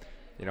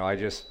 I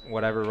just,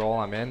 whatever role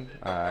I'm in,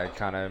 I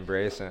kind of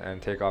embrace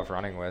and take off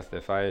running with.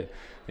 If I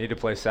need to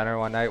play center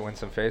one night, win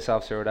some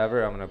faceoffs or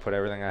whatever, I'm going to put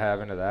everything I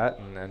have into that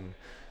and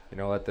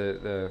let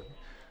the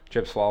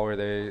chips fall where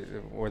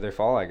they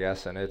fall, I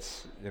guess. And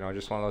it's,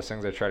 just one of those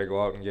things I try to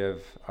go out and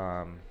give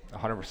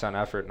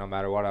 100% effort no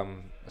matter what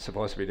I'm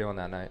supposed to be doing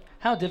that night.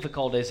 How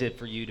difficult is it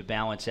for you to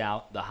balance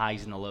out the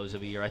highs and the lows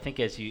of a year? I think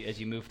as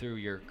you move through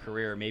your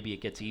career, maybe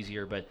it gets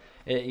easier, but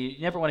you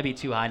never want to be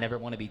too high, never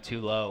want to be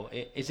too low.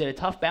 Is it a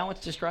tough balance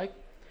to strike?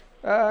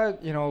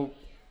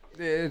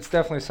 It's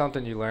definitely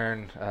something you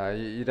learn.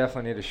 You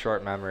definitely need a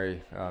short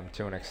memory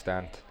to an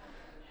extent.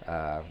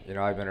 I've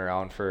been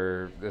around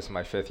this is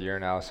my 5th year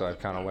now, so I've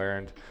kind of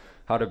learned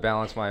how to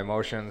balance my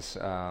emotions,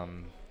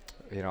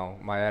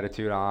 my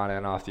attitude on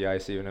and off the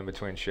ice, even in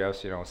between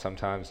shifts.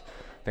 Sometimes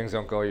things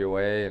don't go your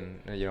way, and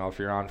if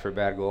you're on for a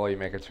bad goal, you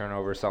make a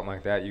turnover or something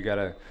like that, you got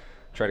to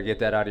try to get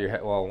that out of your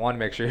head. Well, 1,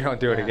 make sure you don't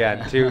do it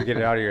again. 2, get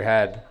it out of your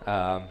head,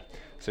 so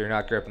you're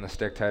not gripping the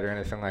stick tight or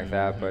anything like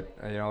that. But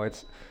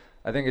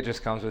I think it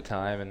just comes with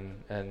time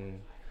and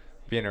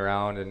being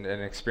around and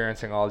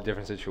experiencing all the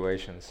different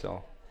situations.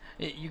 So.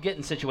 You get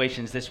in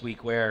situations this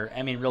week where,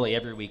 really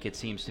every week it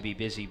seems to be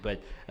busy,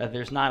 but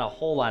there's not a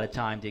whole lot of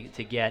time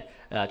to get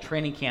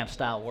training camp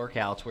style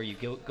workouts where you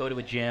go to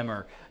a gym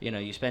or,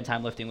 you spend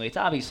time lifting weights.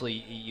 Obviously,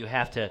 you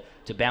have to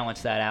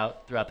balance that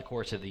out throughout the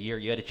course of the year.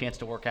 You had a chance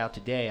to work out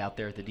today out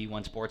there at the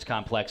D1 Sports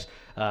Complex,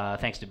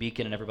 thanks to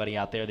Beacon and everybody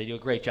out there. They do a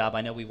great job.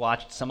 I know we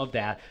watched some of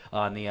that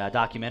on the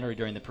documentary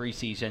during the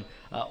preseason.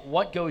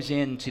 What goes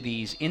into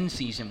these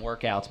in-season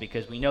workouts?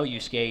 Because we know you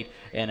skate,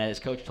 and as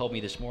Coach told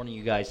me this morning,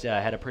 you guys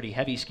had a pretty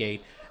heavy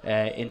skate.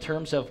 In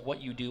terms of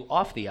what you do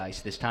off the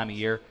ice this time of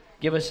year,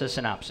 give us a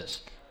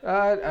synopsis.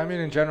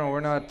 In general,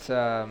 we're not,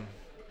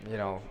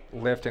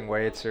 lifting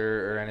weights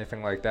or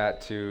anything like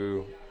that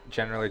to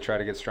generally try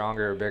to get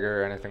stronger or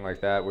bigger or anything like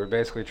that. We're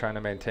basically trying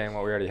to maintain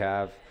what we already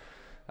have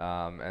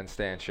and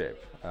stay in shape.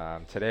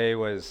 Today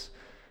was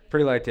a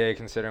pretty light day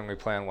considering we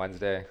play on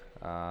Wednesday.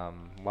 A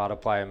lot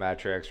of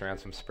plyometrics, ran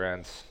some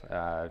sprints,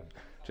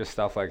 just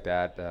stuff like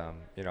that,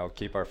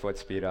 keep our foot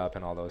speed up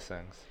and all those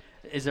things.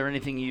 Is there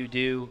anything you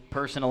do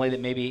personally that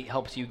maybe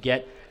helps you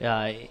get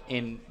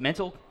in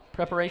mental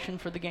preparation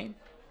for the game?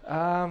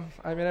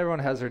 Everyone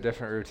has their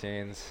different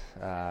routines.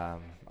 I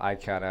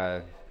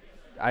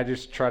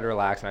just try to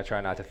relax and I try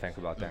not to think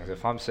about things.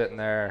 If I'm sitting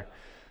there,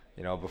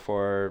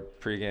 before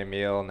pregame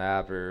meal,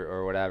 nap,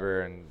 or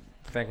whatever, and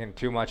thinking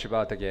too much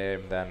about the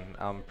game, then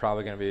I'm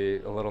probably going to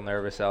be a little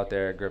nervous out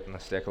there, gripping the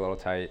stick a little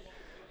tight,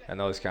 and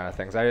those kind of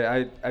things.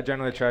 I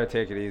generally try to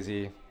take it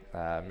easy,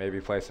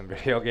 maybe play some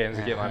video games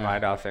and get my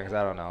mind off things.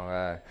 I don't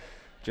know,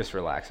 just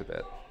relax a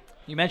bit.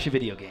 You mentioned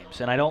video games,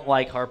 and I don't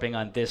like harping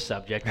on this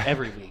subject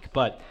every week,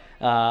 but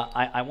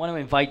I want to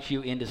invite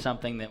you into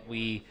something that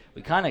we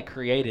kind of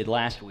created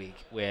last week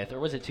with, or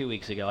was it 2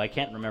 weeks ago? I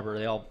can't remember.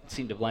 They all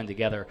seem to blend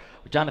together.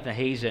 With Jonathan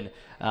Hazen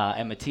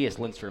and Matthias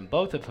Lindstrom,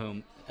 both of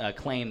whom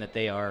claim that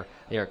they are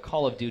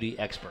Call of Duty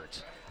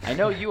experts. I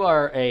know you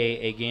are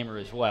a gamer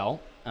as well.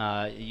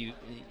 You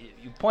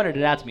pointed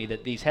it out to me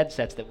that these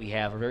headsets that we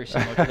have are very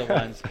similar to the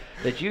ones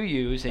that you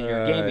use in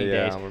your gaming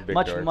days. I'm a big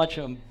much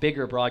dork.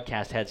 Bigger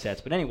broadcast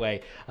headsets. But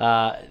anyway,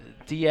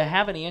 do you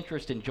have any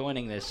interest in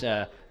joining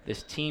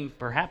this team,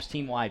 perhaps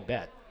team-wide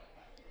bet?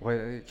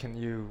 Wait, can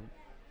you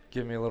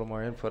give me a little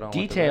more input on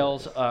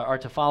details? Are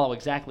to follow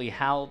exactly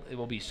how it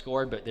will be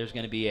scored, but there's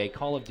going to be a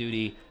Call of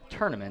Duty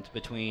tournament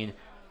between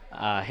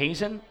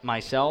Hazen,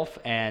 myself,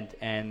 and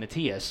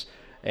Matthias.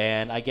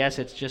 And I guess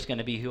it's just going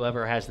to be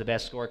whoever has the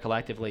best score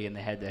collectively in the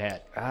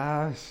head-to-head.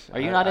 Are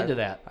you not into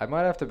that? I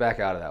might have to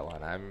back out of that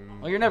one.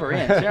 Well, you're never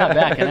in, so you're not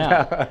backing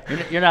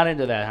out. You're not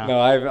into that, huh?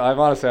 No, I've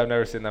honestly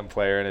never seen them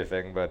play or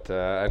anything, but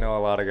I know a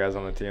lot of guys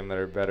on the team that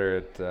are better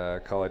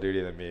at Call of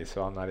Duty than me,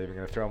 so I'm not even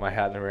going to throw my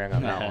hat in the ring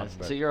on that one.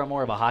 But. So you're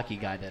more of a hockey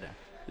guy then?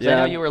 Yeah, I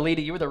know you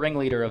were the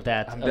ringleader of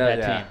that team.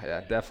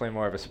 Yeah, definitely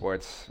more of a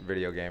sports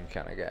video game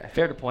kind of guy.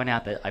 Fair to point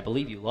out that I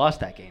believe you lost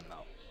that game, though,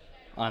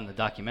 on the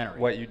documentary.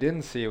 What you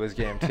didn't see was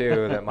game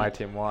 2 that my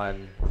team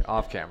won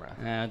off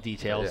camera.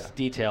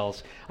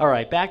 Details. All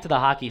right, back to the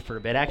hockey for a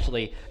bit.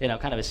 Actually,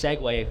 kind of a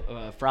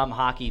segue from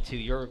hockey to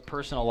your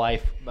personal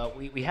life.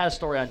 We had a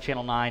story on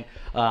Channel 9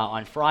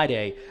 on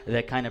Friday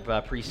that kind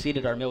of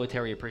preceded our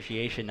military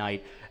appreciation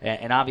night,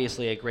 and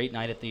obviously a great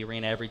night at the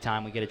arena every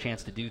time we get a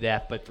chance to do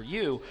that. But for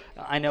you,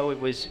 I know it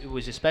was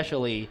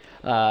especially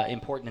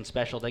important and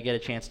special to get a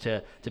chance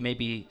to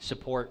maybe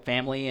support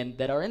family and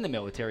that are in the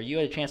military. You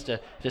had a chance to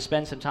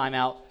spend some time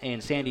out in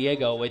San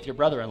Diego with your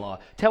brother-in-law.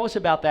 Tell us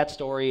about that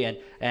story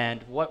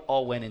and what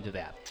all went into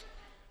that.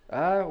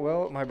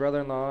 Well, my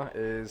brother-in-law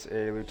is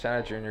a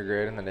lieutenant junior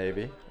grade in the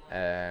Navy,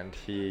 and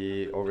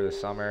over the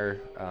summer,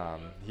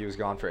 he was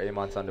gone for 8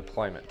 months on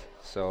deployment.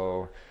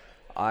 So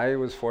I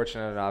was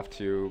fortunate enough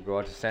to go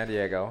out to San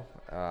Diego,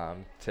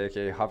 take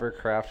a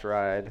hovercraft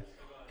ride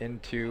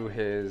into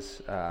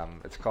his,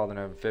 it's called an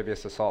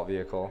amphibious assault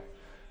vehicle.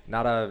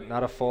 Not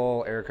a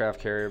full aircraft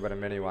carrier, but a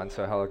mini one,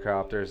 so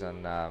helicopters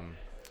and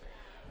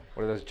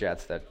what are those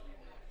jets that,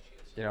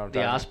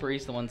 the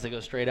Ospreys, the ones that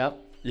go straight up?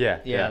 Yeah,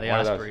 the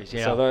Ospreys.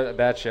 Yeah. So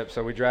that ship.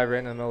 So we drive right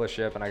in the middle of the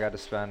ship, and I got to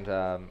spend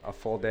a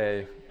full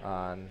day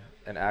on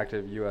an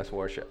active U.S.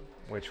 warship,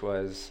 which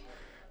was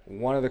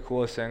one of the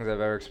coolest things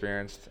I've ever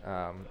experienced.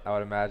 I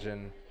would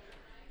imagine,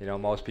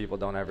 most people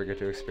don't ever get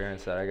to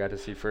experience that. I got to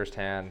see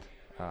firsthand,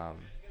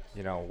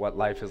 what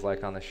life is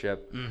like on the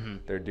ship,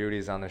 their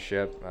duties on the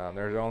ship.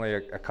 There's only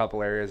a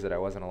couple areas that I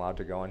wasn't allowed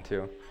to go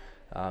into.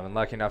 And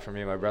lucky enough for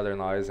me, my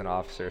brother-in-law is an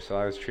officer, so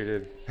I was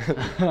treated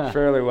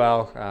fairly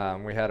well.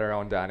 We had our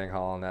own dining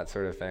hall and that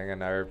sort of thing,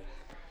 and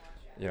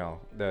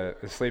the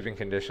sleeping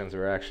conditions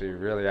were actually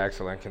really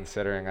excellent,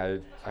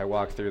 considering I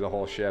walked through the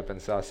whole ship and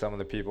saw some of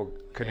the people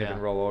couldn't even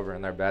roll over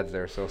in their beds. They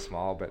were so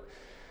small, but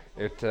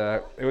it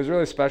was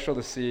really special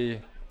to see.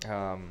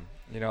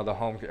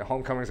 The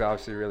homecoming's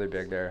obviously really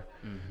big there,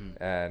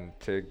 and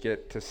to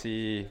get to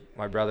see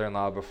my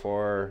brother-in-law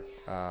before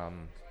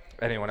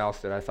anyone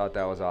else did, I thought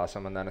that was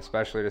awesome. And then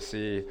especially to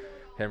see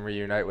him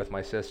reunite with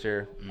my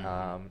sister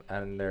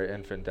and their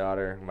infant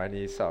daughter, my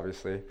niece,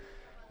 obviously,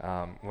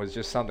 was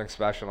just something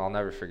special. I'll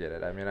never forget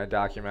it. I mean, I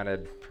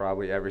documented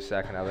probably every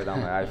second of it on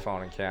my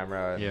iPhone and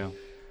camera. And,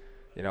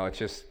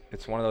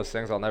 it's one of those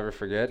things I'll never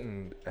forget,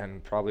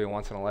 and probably a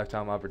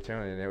once-in-a-lifetime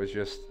opportunity. And it was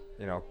just,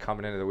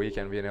 coming into the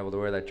weekend, being able to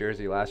wear that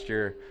jersey. Last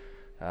year,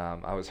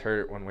 I was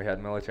hurt when we had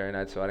military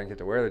night, so I didn't get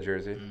to wear the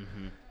jersey.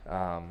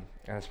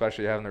 And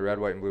especially having the red,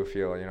 white, and blue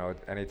feel,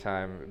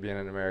 anytime being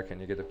an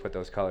American, you get to put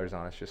those colors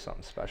on. It's just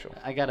something special.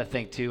 I got to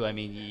think, too, I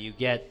mean, you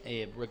get,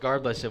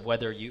 regardless of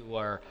whether you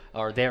are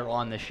there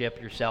on the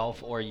ship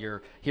yourself or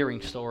you're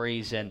hearing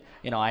stories, and,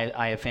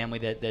 I have family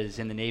that is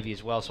in the Navy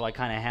as well, so I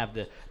kind of have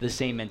the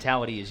same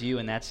mentality as you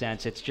in that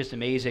sense. It's just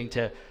amazing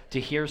to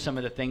hear some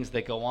of the things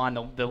that go on,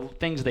 the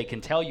things they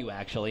can tell you,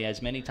 actually,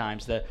 as many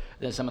times,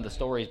 some of the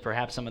stories,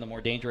 perhaps some of the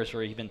more dangerous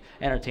or even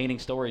entertaining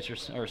stories,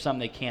 or some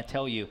they can't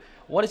tell you.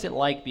 What is it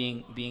like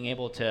being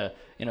able to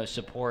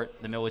support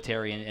the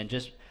military and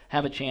just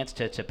have a chance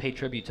to pay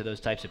tribute to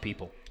those types of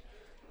people?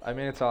 I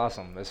mean, it's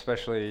awesome,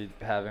 especially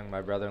having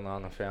my brother-in-law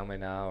in the family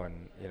now,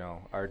 and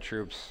our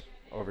troops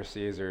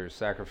overseas are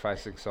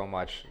sacrificing so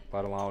much,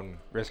 let alone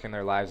risking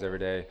their lives every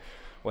day.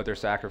 What they're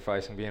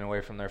sacrificing, being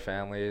away from their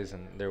families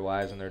and their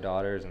wives and their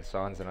daughters and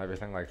sons and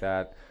everything like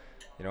that.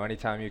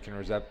 Anytime you can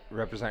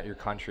represent your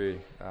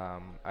country,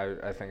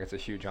 I think it's a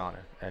huge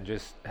honor. And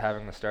just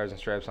having the Stars and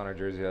Stripes on our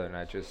jersey the other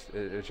night,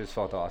 it just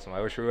felt awesome.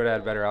 I wish we would have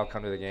had a better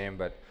outcome to the game,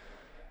 but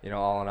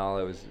all in all,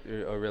 it was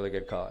a really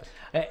good cause.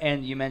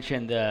 And you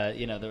mentioned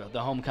the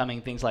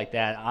homecoming, things like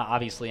that.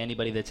 Obviously,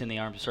 anybody that's in the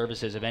armed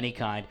services of any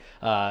kind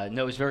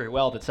knows very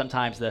well that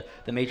sometimes the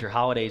major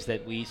holidays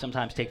that we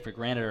sometimes take for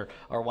granted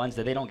are ones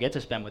that they don't get to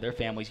spend with their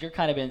families. You're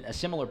kind of in a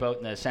similar boat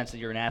in the sense that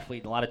you're an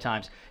athlete. And a lot of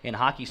times in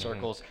hockey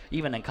circles,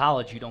 even in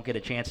college, you don't get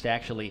a chance to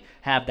actually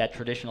have that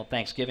traditional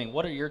Thanksgiving.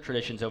 What are your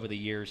traditions over the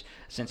years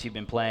since you've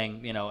been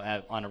playing,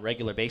 on a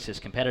regular basis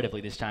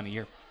competitively this time of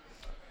year?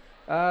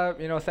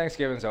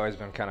 Thanksgiving's always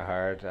been kind of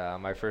hard.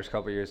 My first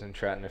couple years in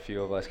Trenton, a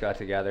few of us got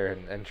together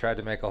and tried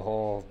to make a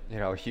whole,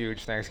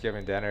 huge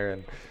Thanksgiving dinner.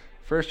 And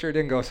first year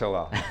didn't go so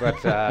well.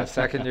 But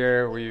second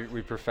year,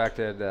 we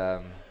perfected,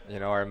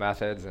 our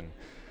methods and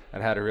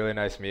had a really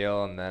nice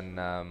meal. And then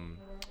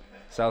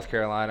South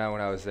Carolina,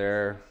 when I was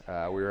there,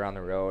 we were on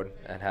the road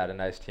and had a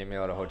nice team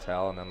meal at a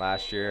hotel. And then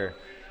last year,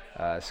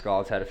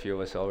 Skalde had a few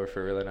of us over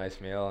for a really nice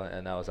meal,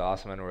 and that was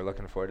awesome. And we're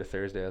looking forward to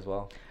Thursday as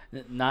well.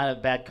 Not a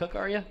bad cook,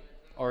 are you?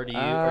 Or do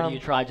you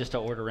try just to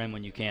order in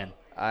when you can?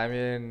 I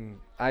mean,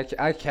 I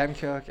can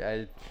cook.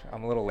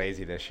 I'm a little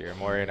lazy this year.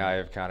 Maury and I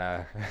have kind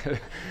of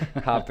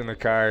hopped in the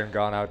car and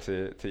gone out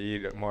to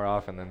eat more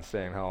often than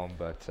staying home.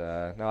 But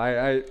no,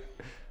 I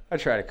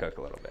try to cook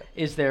a little bit.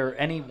 Is there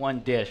any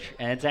one dish,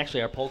 and it's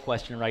actually our poll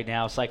question right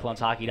now,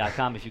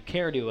 cycloneshockey.com, if you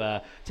care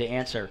to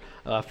answer.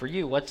 For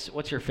you,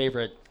 what's your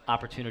favorite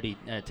opportunity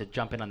to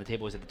jump in on the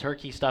table? Is it the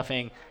turkey,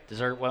 stuffing,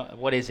 dessert?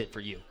 What is it for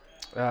you?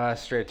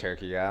 Straight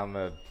turkey. Yeah, I'm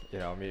a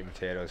meat and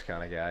potatoes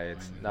kind of guy.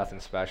 It's nothing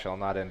special. I'm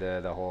not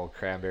into the whole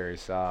cranberry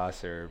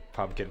sauce or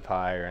pumpkin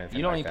pie or anything.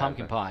 You don't like eat that,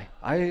 pumpkin pie.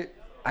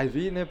 I've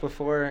eaten it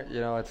before.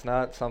 It's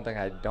not something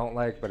I don't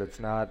like, but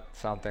it's not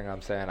something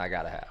I'm saying I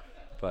gotta have.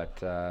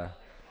 But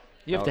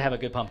you have to have a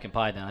good pumpkin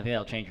pie then. I think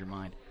that'll change your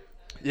mind.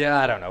 Yeah,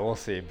 I don't know. We'll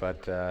see.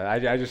 But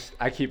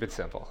I keep it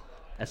simple.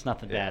 That's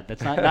nothing bad.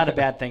 That's not a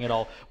bad thing at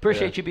all.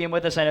 Appreciate you being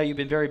with us. I know you've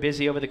been very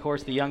busy over the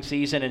course of the young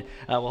season, and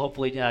we'll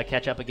hopefully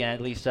catch up again,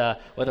 at least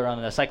whether on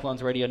the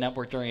Cyclones Radio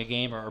Network during a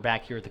game or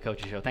back here at the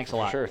Coaches Show. Thanks a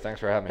lot. Sure. Thanks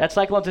for having me. That's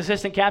Cyclones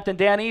assistant captain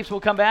Dan Eves. We'll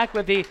come back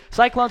with the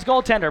Cyclones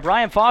goaltender.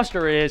 Brian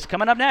Foster is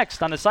coming up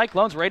next on the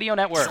Cyclones Radio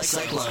Network.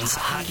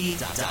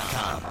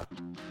 CyclonesHockey.com.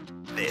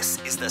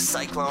 This is the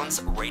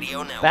Cyclones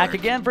Radio Network. Back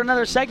again for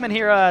another segment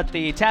here at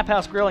the Tap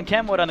House Grill in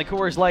Kenwood on the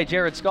Coors Light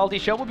Jarrod Skalde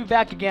Show. We'll be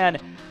back again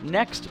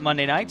next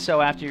Monday night.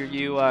 So after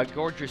you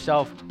gorge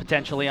yourself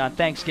potentially on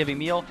Thanksgiving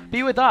meal,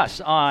 be with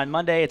us on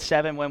Monday at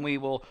 7 when we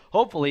will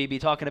hopefully be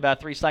talking about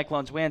 3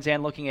 Cyclones wins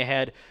and looking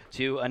ahead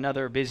to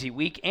another busy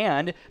week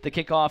and the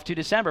kickoff to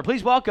December.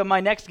 Please welcome my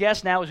next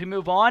guest now as we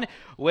move on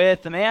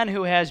with the man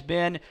who has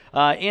been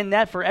in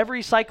net for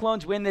every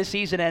Cyclones win this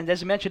season. And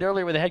as I mentioned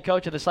earlier with the head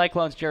coach of the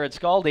Cyclones, Jarrod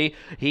Skalde,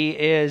 he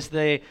is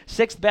the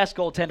 6th best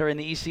goaltender in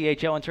the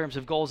ECHL in terms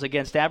of goals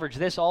against average.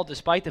 This all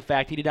despite the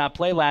fact he did not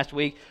play last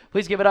week.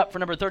 Please give it up for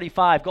number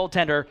 35,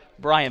 goaltender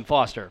Brian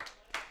Foster.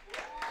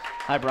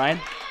 Hi, Brian.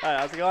 Hi,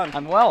 how's it going?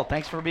 I'm well.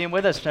 Thanks for being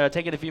with us.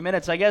 Taking a few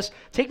minutes, I guess.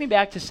 Take me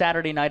back to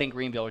Saturday night in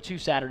Greenville, or 2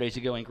 Saturdays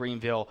ago in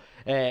Greenville.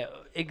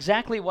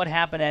 Exactly what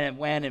happened and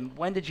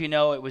when did you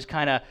know it was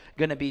kind of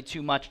going to be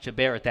too much to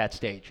bear at that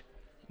stage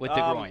with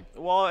the groin?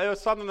 Well, it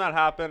was something that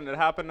happened. It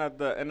happened at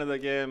the end of the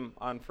game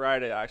on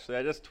Friday, actually.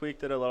 I just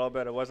tweaked it a little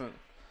bit. It wasn't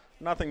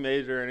nothing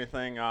major or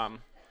anything.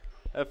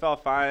 It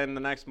felt fine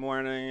the next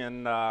morning,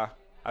 and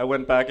I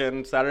went back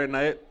in Saturday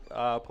night,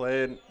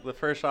 played the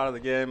first shot of the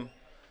game.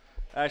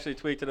 I actually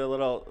tweaked it a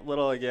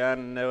little again,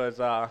 and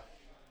it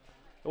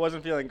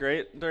wasn't feeling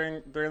great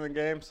during the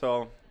game,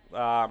 so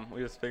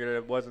we just figured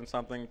it wasn't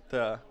something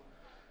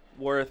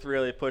worth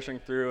really pushing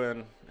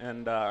through,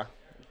 and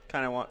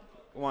kind of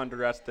wanted to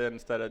rest it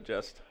instead of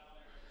just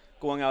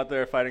going out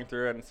there fighting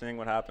through it and seeing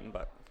what happened.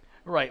 But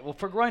right. Well,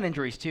 for groin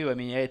injuries, too, I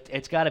mean,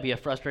 it's got to be a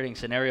frustrating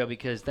scenario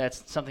because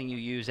that's something you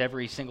use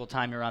every single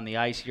time you're on the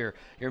ice. You're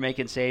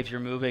making saves,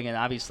 you're moving, and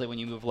obviously when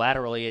you move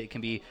laterally, it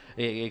can be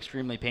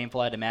extremely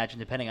painful, I'd imagine,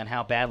 depending on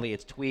how badly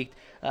it's tweaked.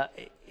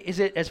 Is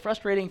it as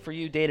frustrating for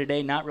you day to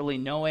day, not really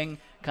knowing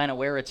kind of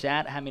where it's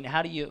at? I mean,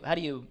 how do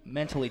you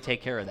mentally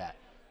take care of that?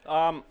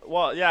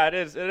 Well, yeah, it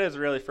is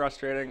really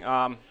frustrating.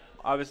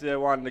 Obviously, I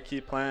wanted to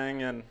keep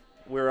playing, and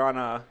we were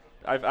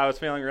I was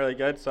feeling really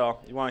good, so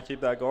you want to keep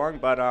that going,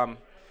 but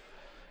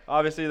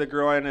obviously, the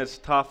groin is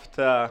tough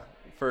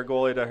for a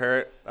goalie to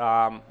hurt.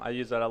 I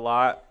use that a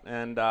lot,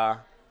 and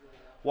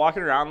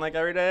walking around like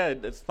every day,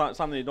 it's not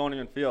something you don't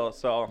even feel.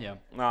 So, yeah.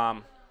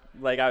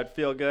 Like I would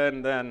feel good,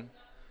 and then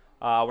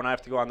when I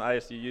have to go on the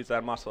ice, you use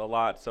that muscle a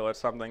lot. So it's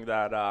something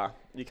that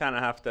you kind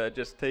of have to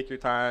just take your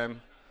time,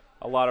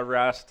 a lot of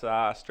rest,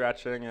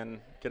 stretching,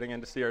 and getting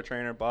in to see our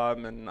trainer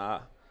Bob, and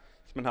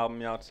it's been helping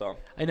me out. So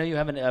I know you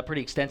have a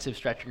pretty extensive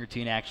stretching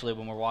routine actually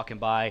when we're walking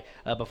by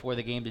before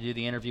the game to do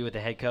the interview with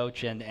the head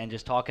coach and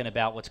just talking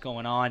about what's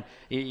going on.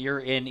 You're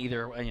in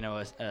either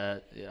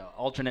a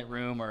alternate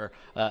room or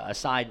a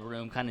side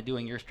room kind of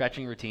doing your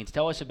stretching routines.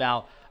 Tell us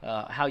about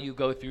how you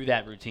go through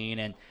that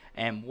routine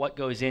and what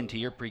goes into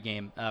your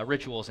pregame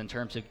rituals in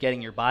terms of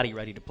getting your body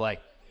ready to play.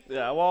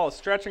 Yeah, well,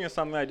 stretching is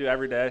something I do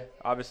every day.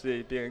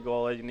 Obviously, being a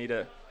goalie, you need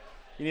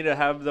to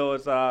have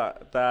those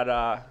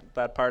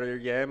that part of your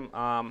game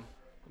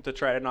to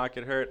try to not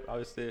get hurt.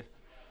 Obviously,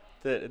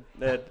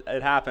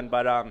 it happened,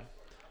 but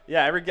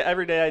yeah,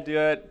 every day I do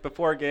it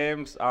before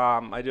games.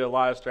 I do a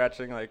lot of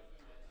stretching,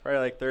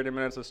 probably 30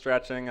 minutes of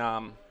stretching,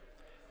 and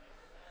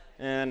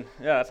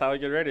yeah, that's how I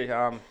get ready.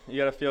 You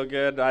gotta feel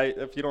good.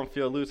 If you don't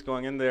feel loose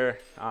going in there,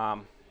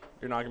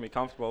 you're not gonna be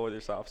comfortable with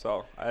yourself.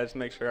 So I just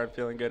make sure I'm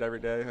feeling good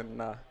every day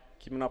and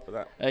keeping up with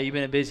that. You've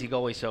been a busy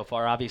goalie so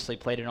far, obviously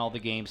played in all the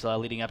games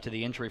leading up to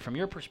the injury. From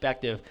your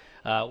perspective,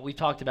 we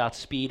talked about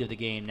speed of the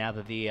game now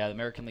that the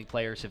American League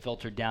players have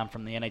filtered down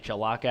from the NHL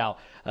lockout.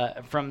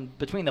 From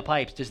between the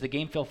pipes, does the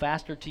game feel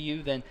faster to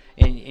you than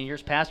in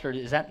years past, or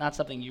is that not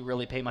something you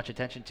really pay much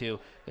attention to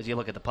as you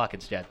look at the puck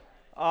instead?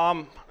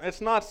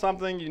 It's not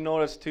something you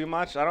notice too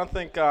much. I don't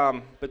think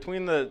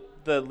between the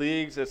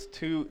leagues it's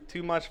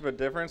too much of a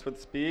difference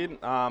with speed.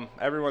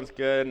 Everyone's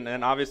good,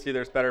 and obviously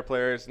there's better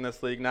players in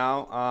this league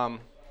now.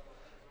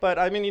 But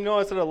I mean, you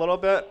notice it a little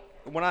bit.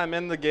 When I'm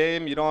in the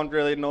game, you don't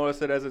really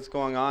notice it as it's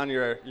going on.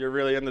 You're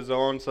really in the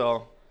zone,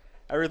 so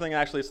everything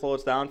actually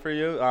slows down for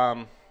you.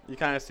 You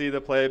kind of see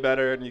the play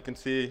better, and you can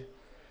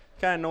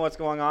kind of know what's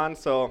going on.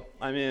 So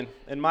I mean,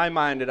 in my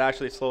mind, it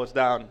actually slows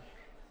down.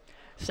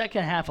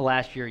 Second half of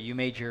last year, you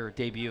made your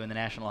debut in the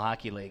National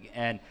Hockey League,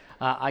 and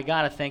I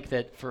got to think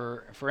that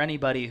for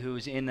anybody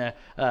who's in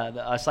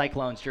a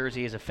Cyclones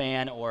jersey as a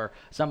fan or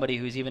somebody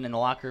who's even in the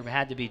locker room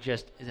had to be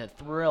just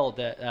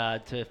thrilled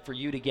for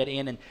you to get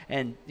in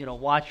and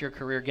watch your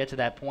career get to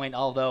that point,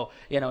 although,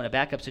 in a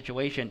backup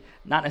situation,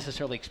 not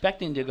necessarily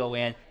expecting to go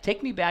in.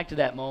 Take me back to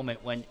that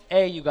moment when,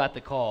 A, you got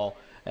the call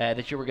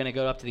that you were going to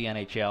go up to the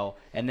NHL,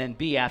 and then,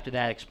 B, after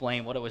that,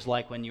 explain what it was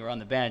like when you were on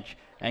the bench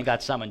and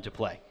got summoned to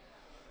play.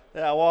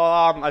 Yeah,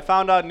 well, I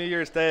found out New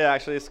Year's Day,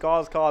 actually.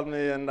 Skalls called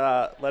me and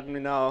let me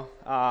know.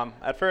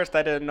 At first,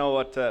 I didn't know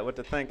what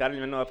to think. I didn't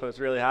even know if it was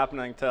really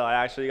happening until I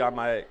actually got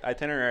my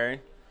itinerary.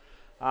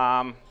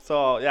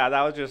 So, yeah,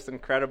 that was just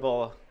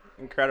incredible.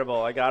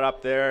 I got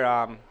up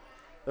there.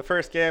 The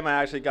first game I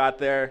actually got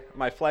there,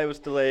 my flight was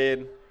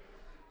delayed.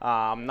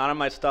 None of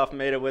my stuff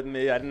made it with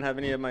me. I didn't have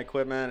any of my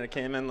equipment. It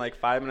came in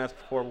 5 minutes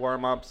before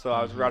warm-up, so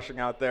I was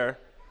rushing out there.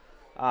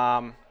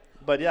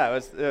 But, yeah,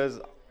 it was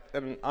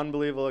an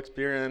unbelievable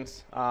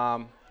experience.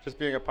 Just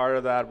being a part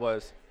of that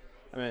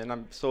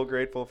I'm so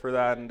grateful for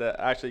that, and to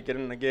actually get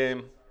in the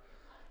game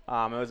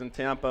It was in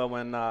Tampa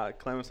when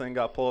Clemson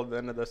got pulled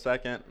into the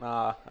second.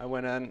 I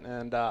went in,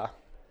 and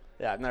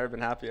I've never been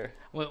happier.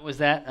 Was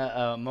that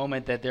a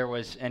moment that there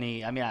was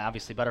any? I mean,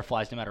 obviously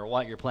butterflies no matter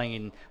what you're playing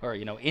in, or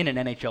in an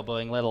NHL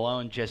building, let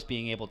alone just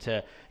being able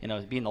to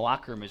be in the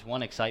locker room is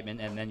one excitement,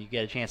 and then you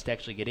get a chance to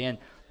actually get in.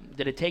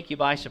 Did it take you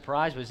by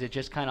surprise? Was it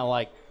just kind of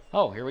like,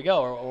 oh, here we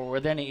go, or were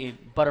there any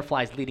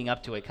butterflies leading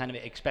up to it, kind of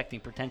expecting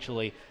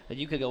potentially that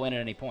you could go in at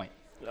any point?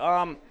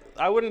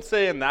 I wouldn't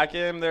say in that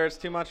game there's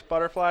too much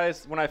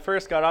butterflies. When I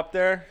first got up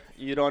there,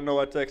 you don't know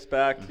what to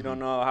expect. You don't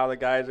know how the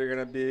guys are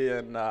going to be,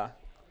 and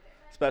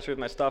especially with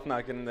my stuff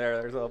not getting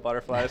there's little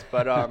butterflies.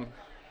 But,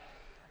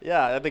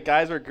 the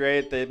guys were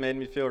great. They made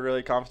me feel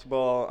really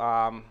comfortable.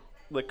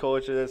 The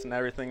coaches and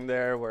everything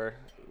there were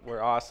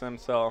awesome.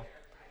 So,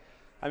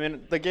 I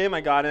mean, the game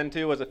I got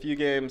into was a few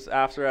games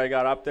after I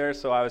got up there,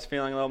 so I was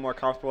feeling a little more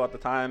comfortable at the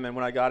time. And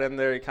when I got in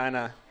there, you kind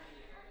of,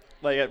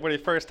 when he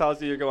first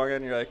tells you you're going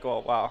in, you're like,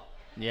 oh, wow.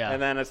 Yeah.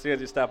 And then as soon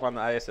as you step on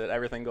the ice,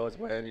 everything goes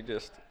away, and you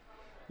just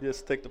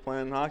stick to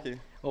playing hockey.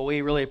 Well,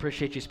 we really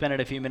appreciate you spending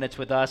a few minutes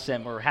with us,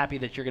 and we're happy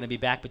that you're going to be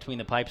back between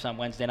the pipes on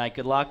Wednesday night.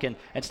 Good luck, and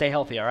stay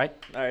healthy, all right?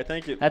 All right,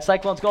 thank you. That's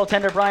Cyclones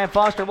goaltender Brian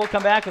Foster. We'll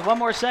come back with one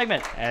more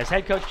segment as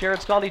head coach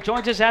Jarrod Skalde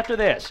joins us after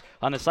this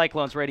on the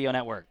Cyclones Radio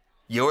Network.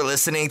 You're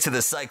listening to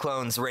the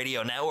Cyclones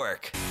Radio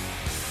Network.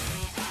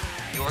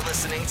 You're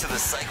listening to the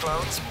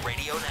Cyclones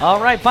Radio Network.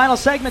 All right, final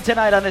segment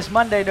tonight on this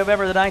Monday,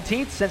 November the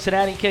 19th.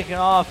 Cincinnati kicking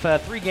off a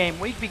 3-game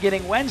week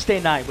beginning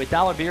Wednesday night with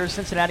Dollar Beers,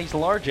 Cincinnati's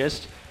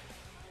largest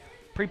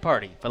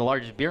pre-party for the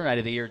largest beer night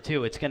of the year,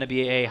 too. It's going to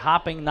be a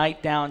hopping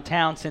night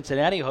downtown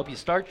Cincinnati. Hope you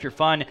start your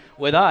fun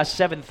with us,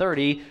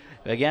 7:30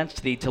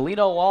 against the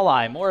Toledo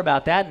Walleye. More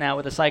about that now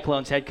with the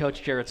Cyclones head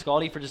coach Jarrod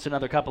Skalde for just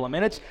another couple of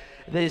minutes.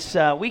 This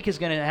week is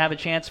going to have a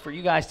chance for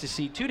you guys to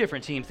see two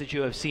different teams that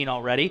you have seen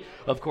already.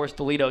 Of course,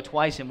 Toledo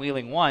twice and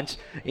Wheeling once.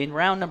 In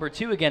round number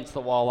 2 against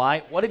the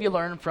Walleye, what have you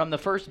learned from the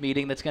first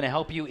meeting that's going to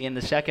help you in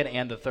the second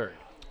and the third?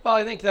 Well,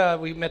 I think that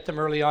we met them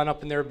early on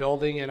up in their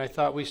building, and I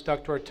thought we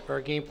stuck to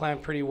our game plan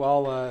pretty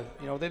well.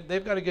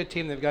 They've got a good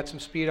team. They've got some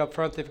speed up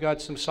front. They've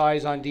got some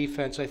size on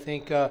defense. I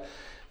think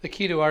the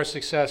key to our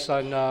success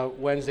on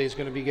Wednesday is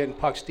going to be getting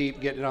pucks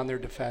deep, getting it on their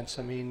defense.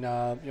 I mean,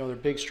 they're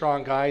big,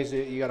 strong guys.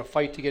 You got to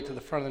fight to get to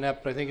the front of the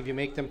net, but I think if you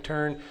make them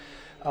turn,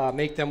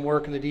 make them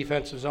work in the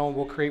defensive zone,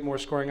 we'll create more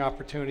scoring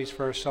opportunities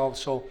for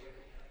ourselves. So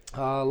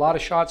a lot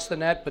of shots to the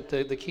net, but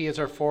the key is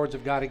our forwards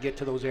have got to get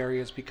to those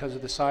areas because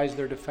of the size of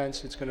their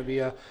defense. It's going to be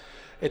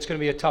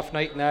a tough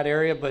night in that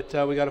area, but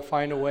we got to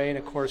find a way. And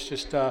of course,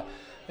 just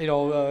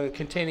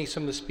containing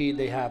some of the speed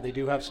they have. They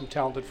do have some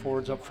talented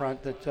forwards up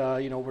front that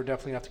we're definitely going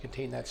to have to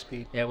contain that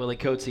speed. Yeah, Willie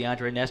Coates,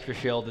 Andre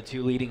Nestershil, the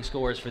two leading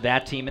scorers for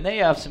that team, and they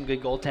have some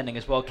good goaltending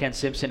as well. Ken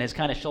Simpson has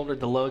kind of shouldered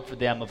the load for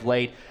them of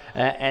late,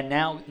 and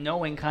now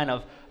knowing kind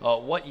of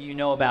what you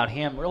know about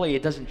him, really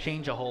it doesn't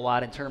change a whole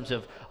lot in terms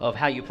of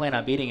how you plan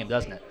on beating him,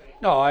 doesn't it?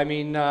 No, I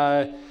mean,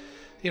 the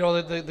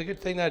good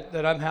thing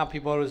that I'm happy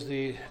about is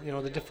the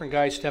different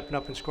guys stepping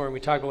up and scoring. We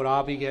talked about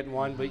Abby getting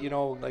one, but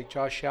like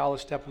Josh Shalla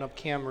stepping up,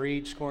 Cam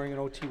Reed scoring an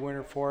OT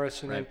winner for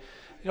us, and right.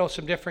 Then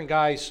some different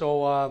guys.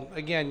 So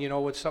again,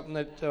 it's something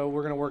that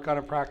we're going to work on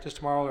in practice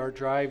tomorrow. Our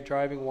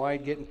driving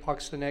wide, getting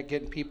pucks to the net,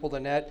 getting people to the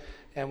net.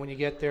 And when you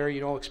get there,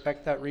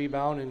 expect that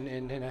rebound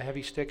and a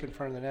heavy stick in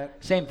front of the net.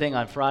 Same thing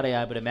on Friday,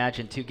 I would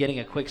imagine, too. Getting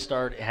a quick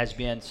start has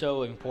been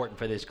so important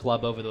for this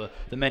club over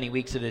the many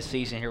weeks of this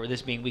season here, with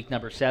this being week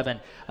number 7.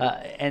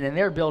 And in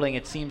their building,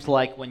 it seems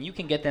like when you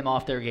can get them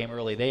off their game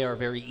early, they are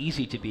very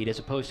easy to beat, as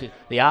opposed to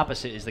the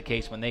opposite is the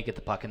case when they get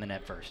the puck in the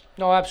net first.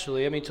 No,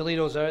 absolutely. I mean,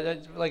 Toledo's,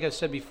 like I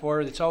said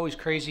before, it's always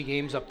crazy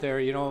games up there.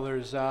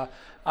 There's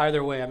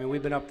either way. I mean,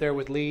 we've been up there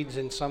with leads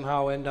and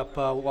somehow end up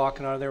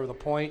walking out of there with a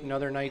point, and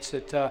other nights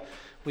that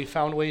we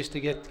found ways to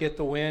get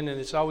the win, and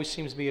it always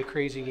seems to be a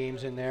crazy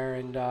games in there,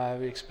 and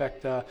we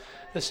expect the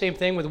same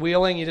thing with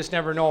Wheeling. You just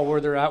never know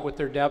where they're at with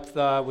their depth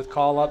with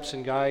call-ups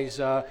and guys.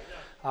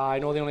 I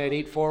know they only had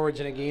 8 forwards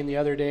in a game the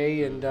other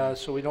day, and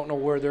so we don't know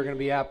where they're going to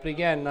be at. But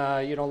again,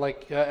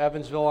 like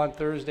Evansville on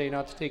Thursday,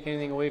 not to take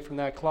anything away from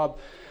that club,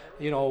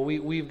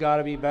 we've got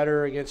to be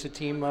better against a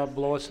team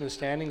below us in the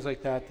standings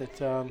like that.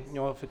 If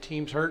a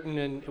team's hurting,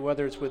 and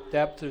whether it's with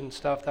depth and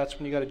stuff, that's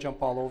when you got to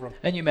jump all over them.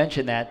 And you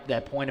mentioned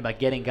that point about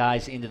getting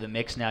guys into the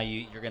mix now.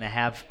 You're going to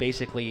have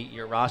basically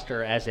your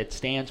roster as it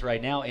stands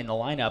right now in the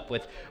lineup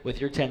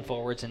with your 10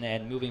 forwards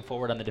and moving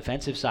forward on the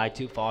defensive side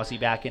too. Fawzi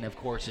back in, of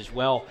course, as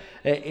well.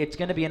 It's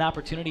going to be an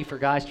opportunity for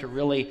guys to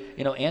really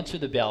answer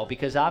the bell,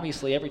 because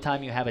obviously every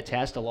time you have a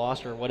test, a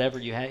loss, or whatever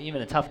you have,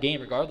 even a tough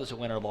game, regardless of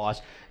win or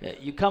loss,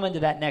 you come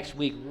into that next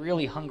week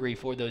really hungry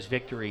for those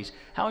victories.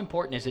 How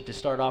important is it to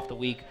start off the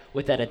week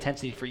with that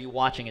intensity for you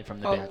watching it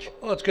from the bench?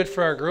 Well, it's good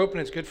for our group,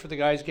 and it's good for the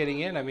guys getting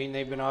in. I mean,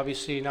 they've been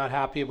obviously not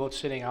happy about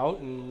sitting out,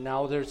 and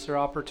now there's their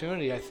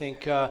opportunity. I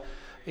think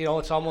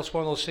it's almost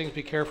one of those things,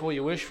 be careful what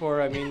you wish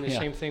for. I mean, the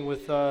same thing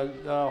with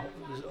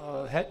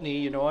Hetney,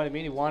 you know what I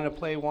mean? He wanted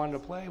to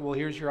play. Well,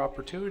 here's your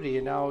opportunity,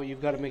 and now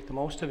you've got to make the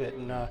most of it.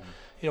 And,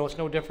 it's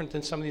no different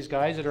than some of these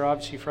guys that are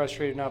obviously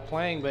frustrated not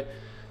playing, but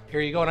Here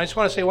you go. And I just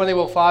want to say one thing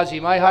about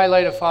Fozzie. My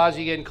highlight of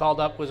Fozzie getting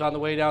called up was on the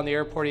way down the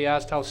airport. He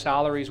asked how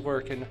salaries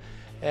work.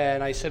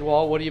 And I said,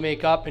 well, what do you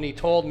make up? And he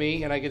told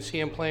me, and I could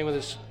see him playing with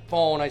his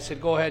phone. I said,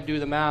 go ahead, do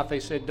the math. They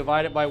said,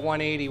 divide it by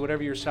 180,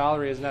 whatever your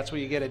salary is, and that's what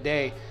you get a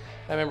day.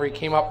 I remember he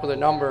came up with a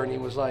number, and he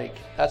was like,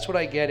 that's what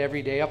I get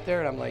every day up there?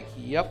 And I'm like,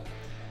 yep.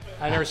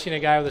 I never seen a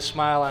guy with a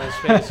smile on his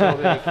face.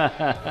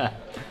 So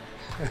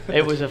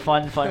it was a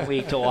fun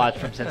week to watch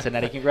from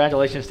Cincinnati.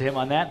 Congratulations to him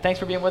on that. Thanks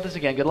for being with us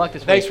again. Good luck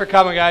this week. Thanks for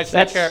coming, guys.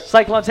 That's Take care.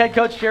 Cyclones head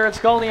coach Jarrod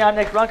Skalde. I'm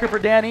Nick Brunker for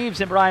Dan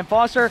Eves and Brian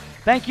Foster.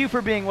 Thank you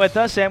for being with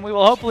us, and we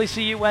will hopefully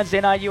see you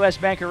Wednesday night, U.S.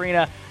 Bank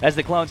Arena, as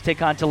the Clones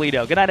take on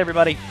Toledo. Good night,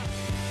 everybody.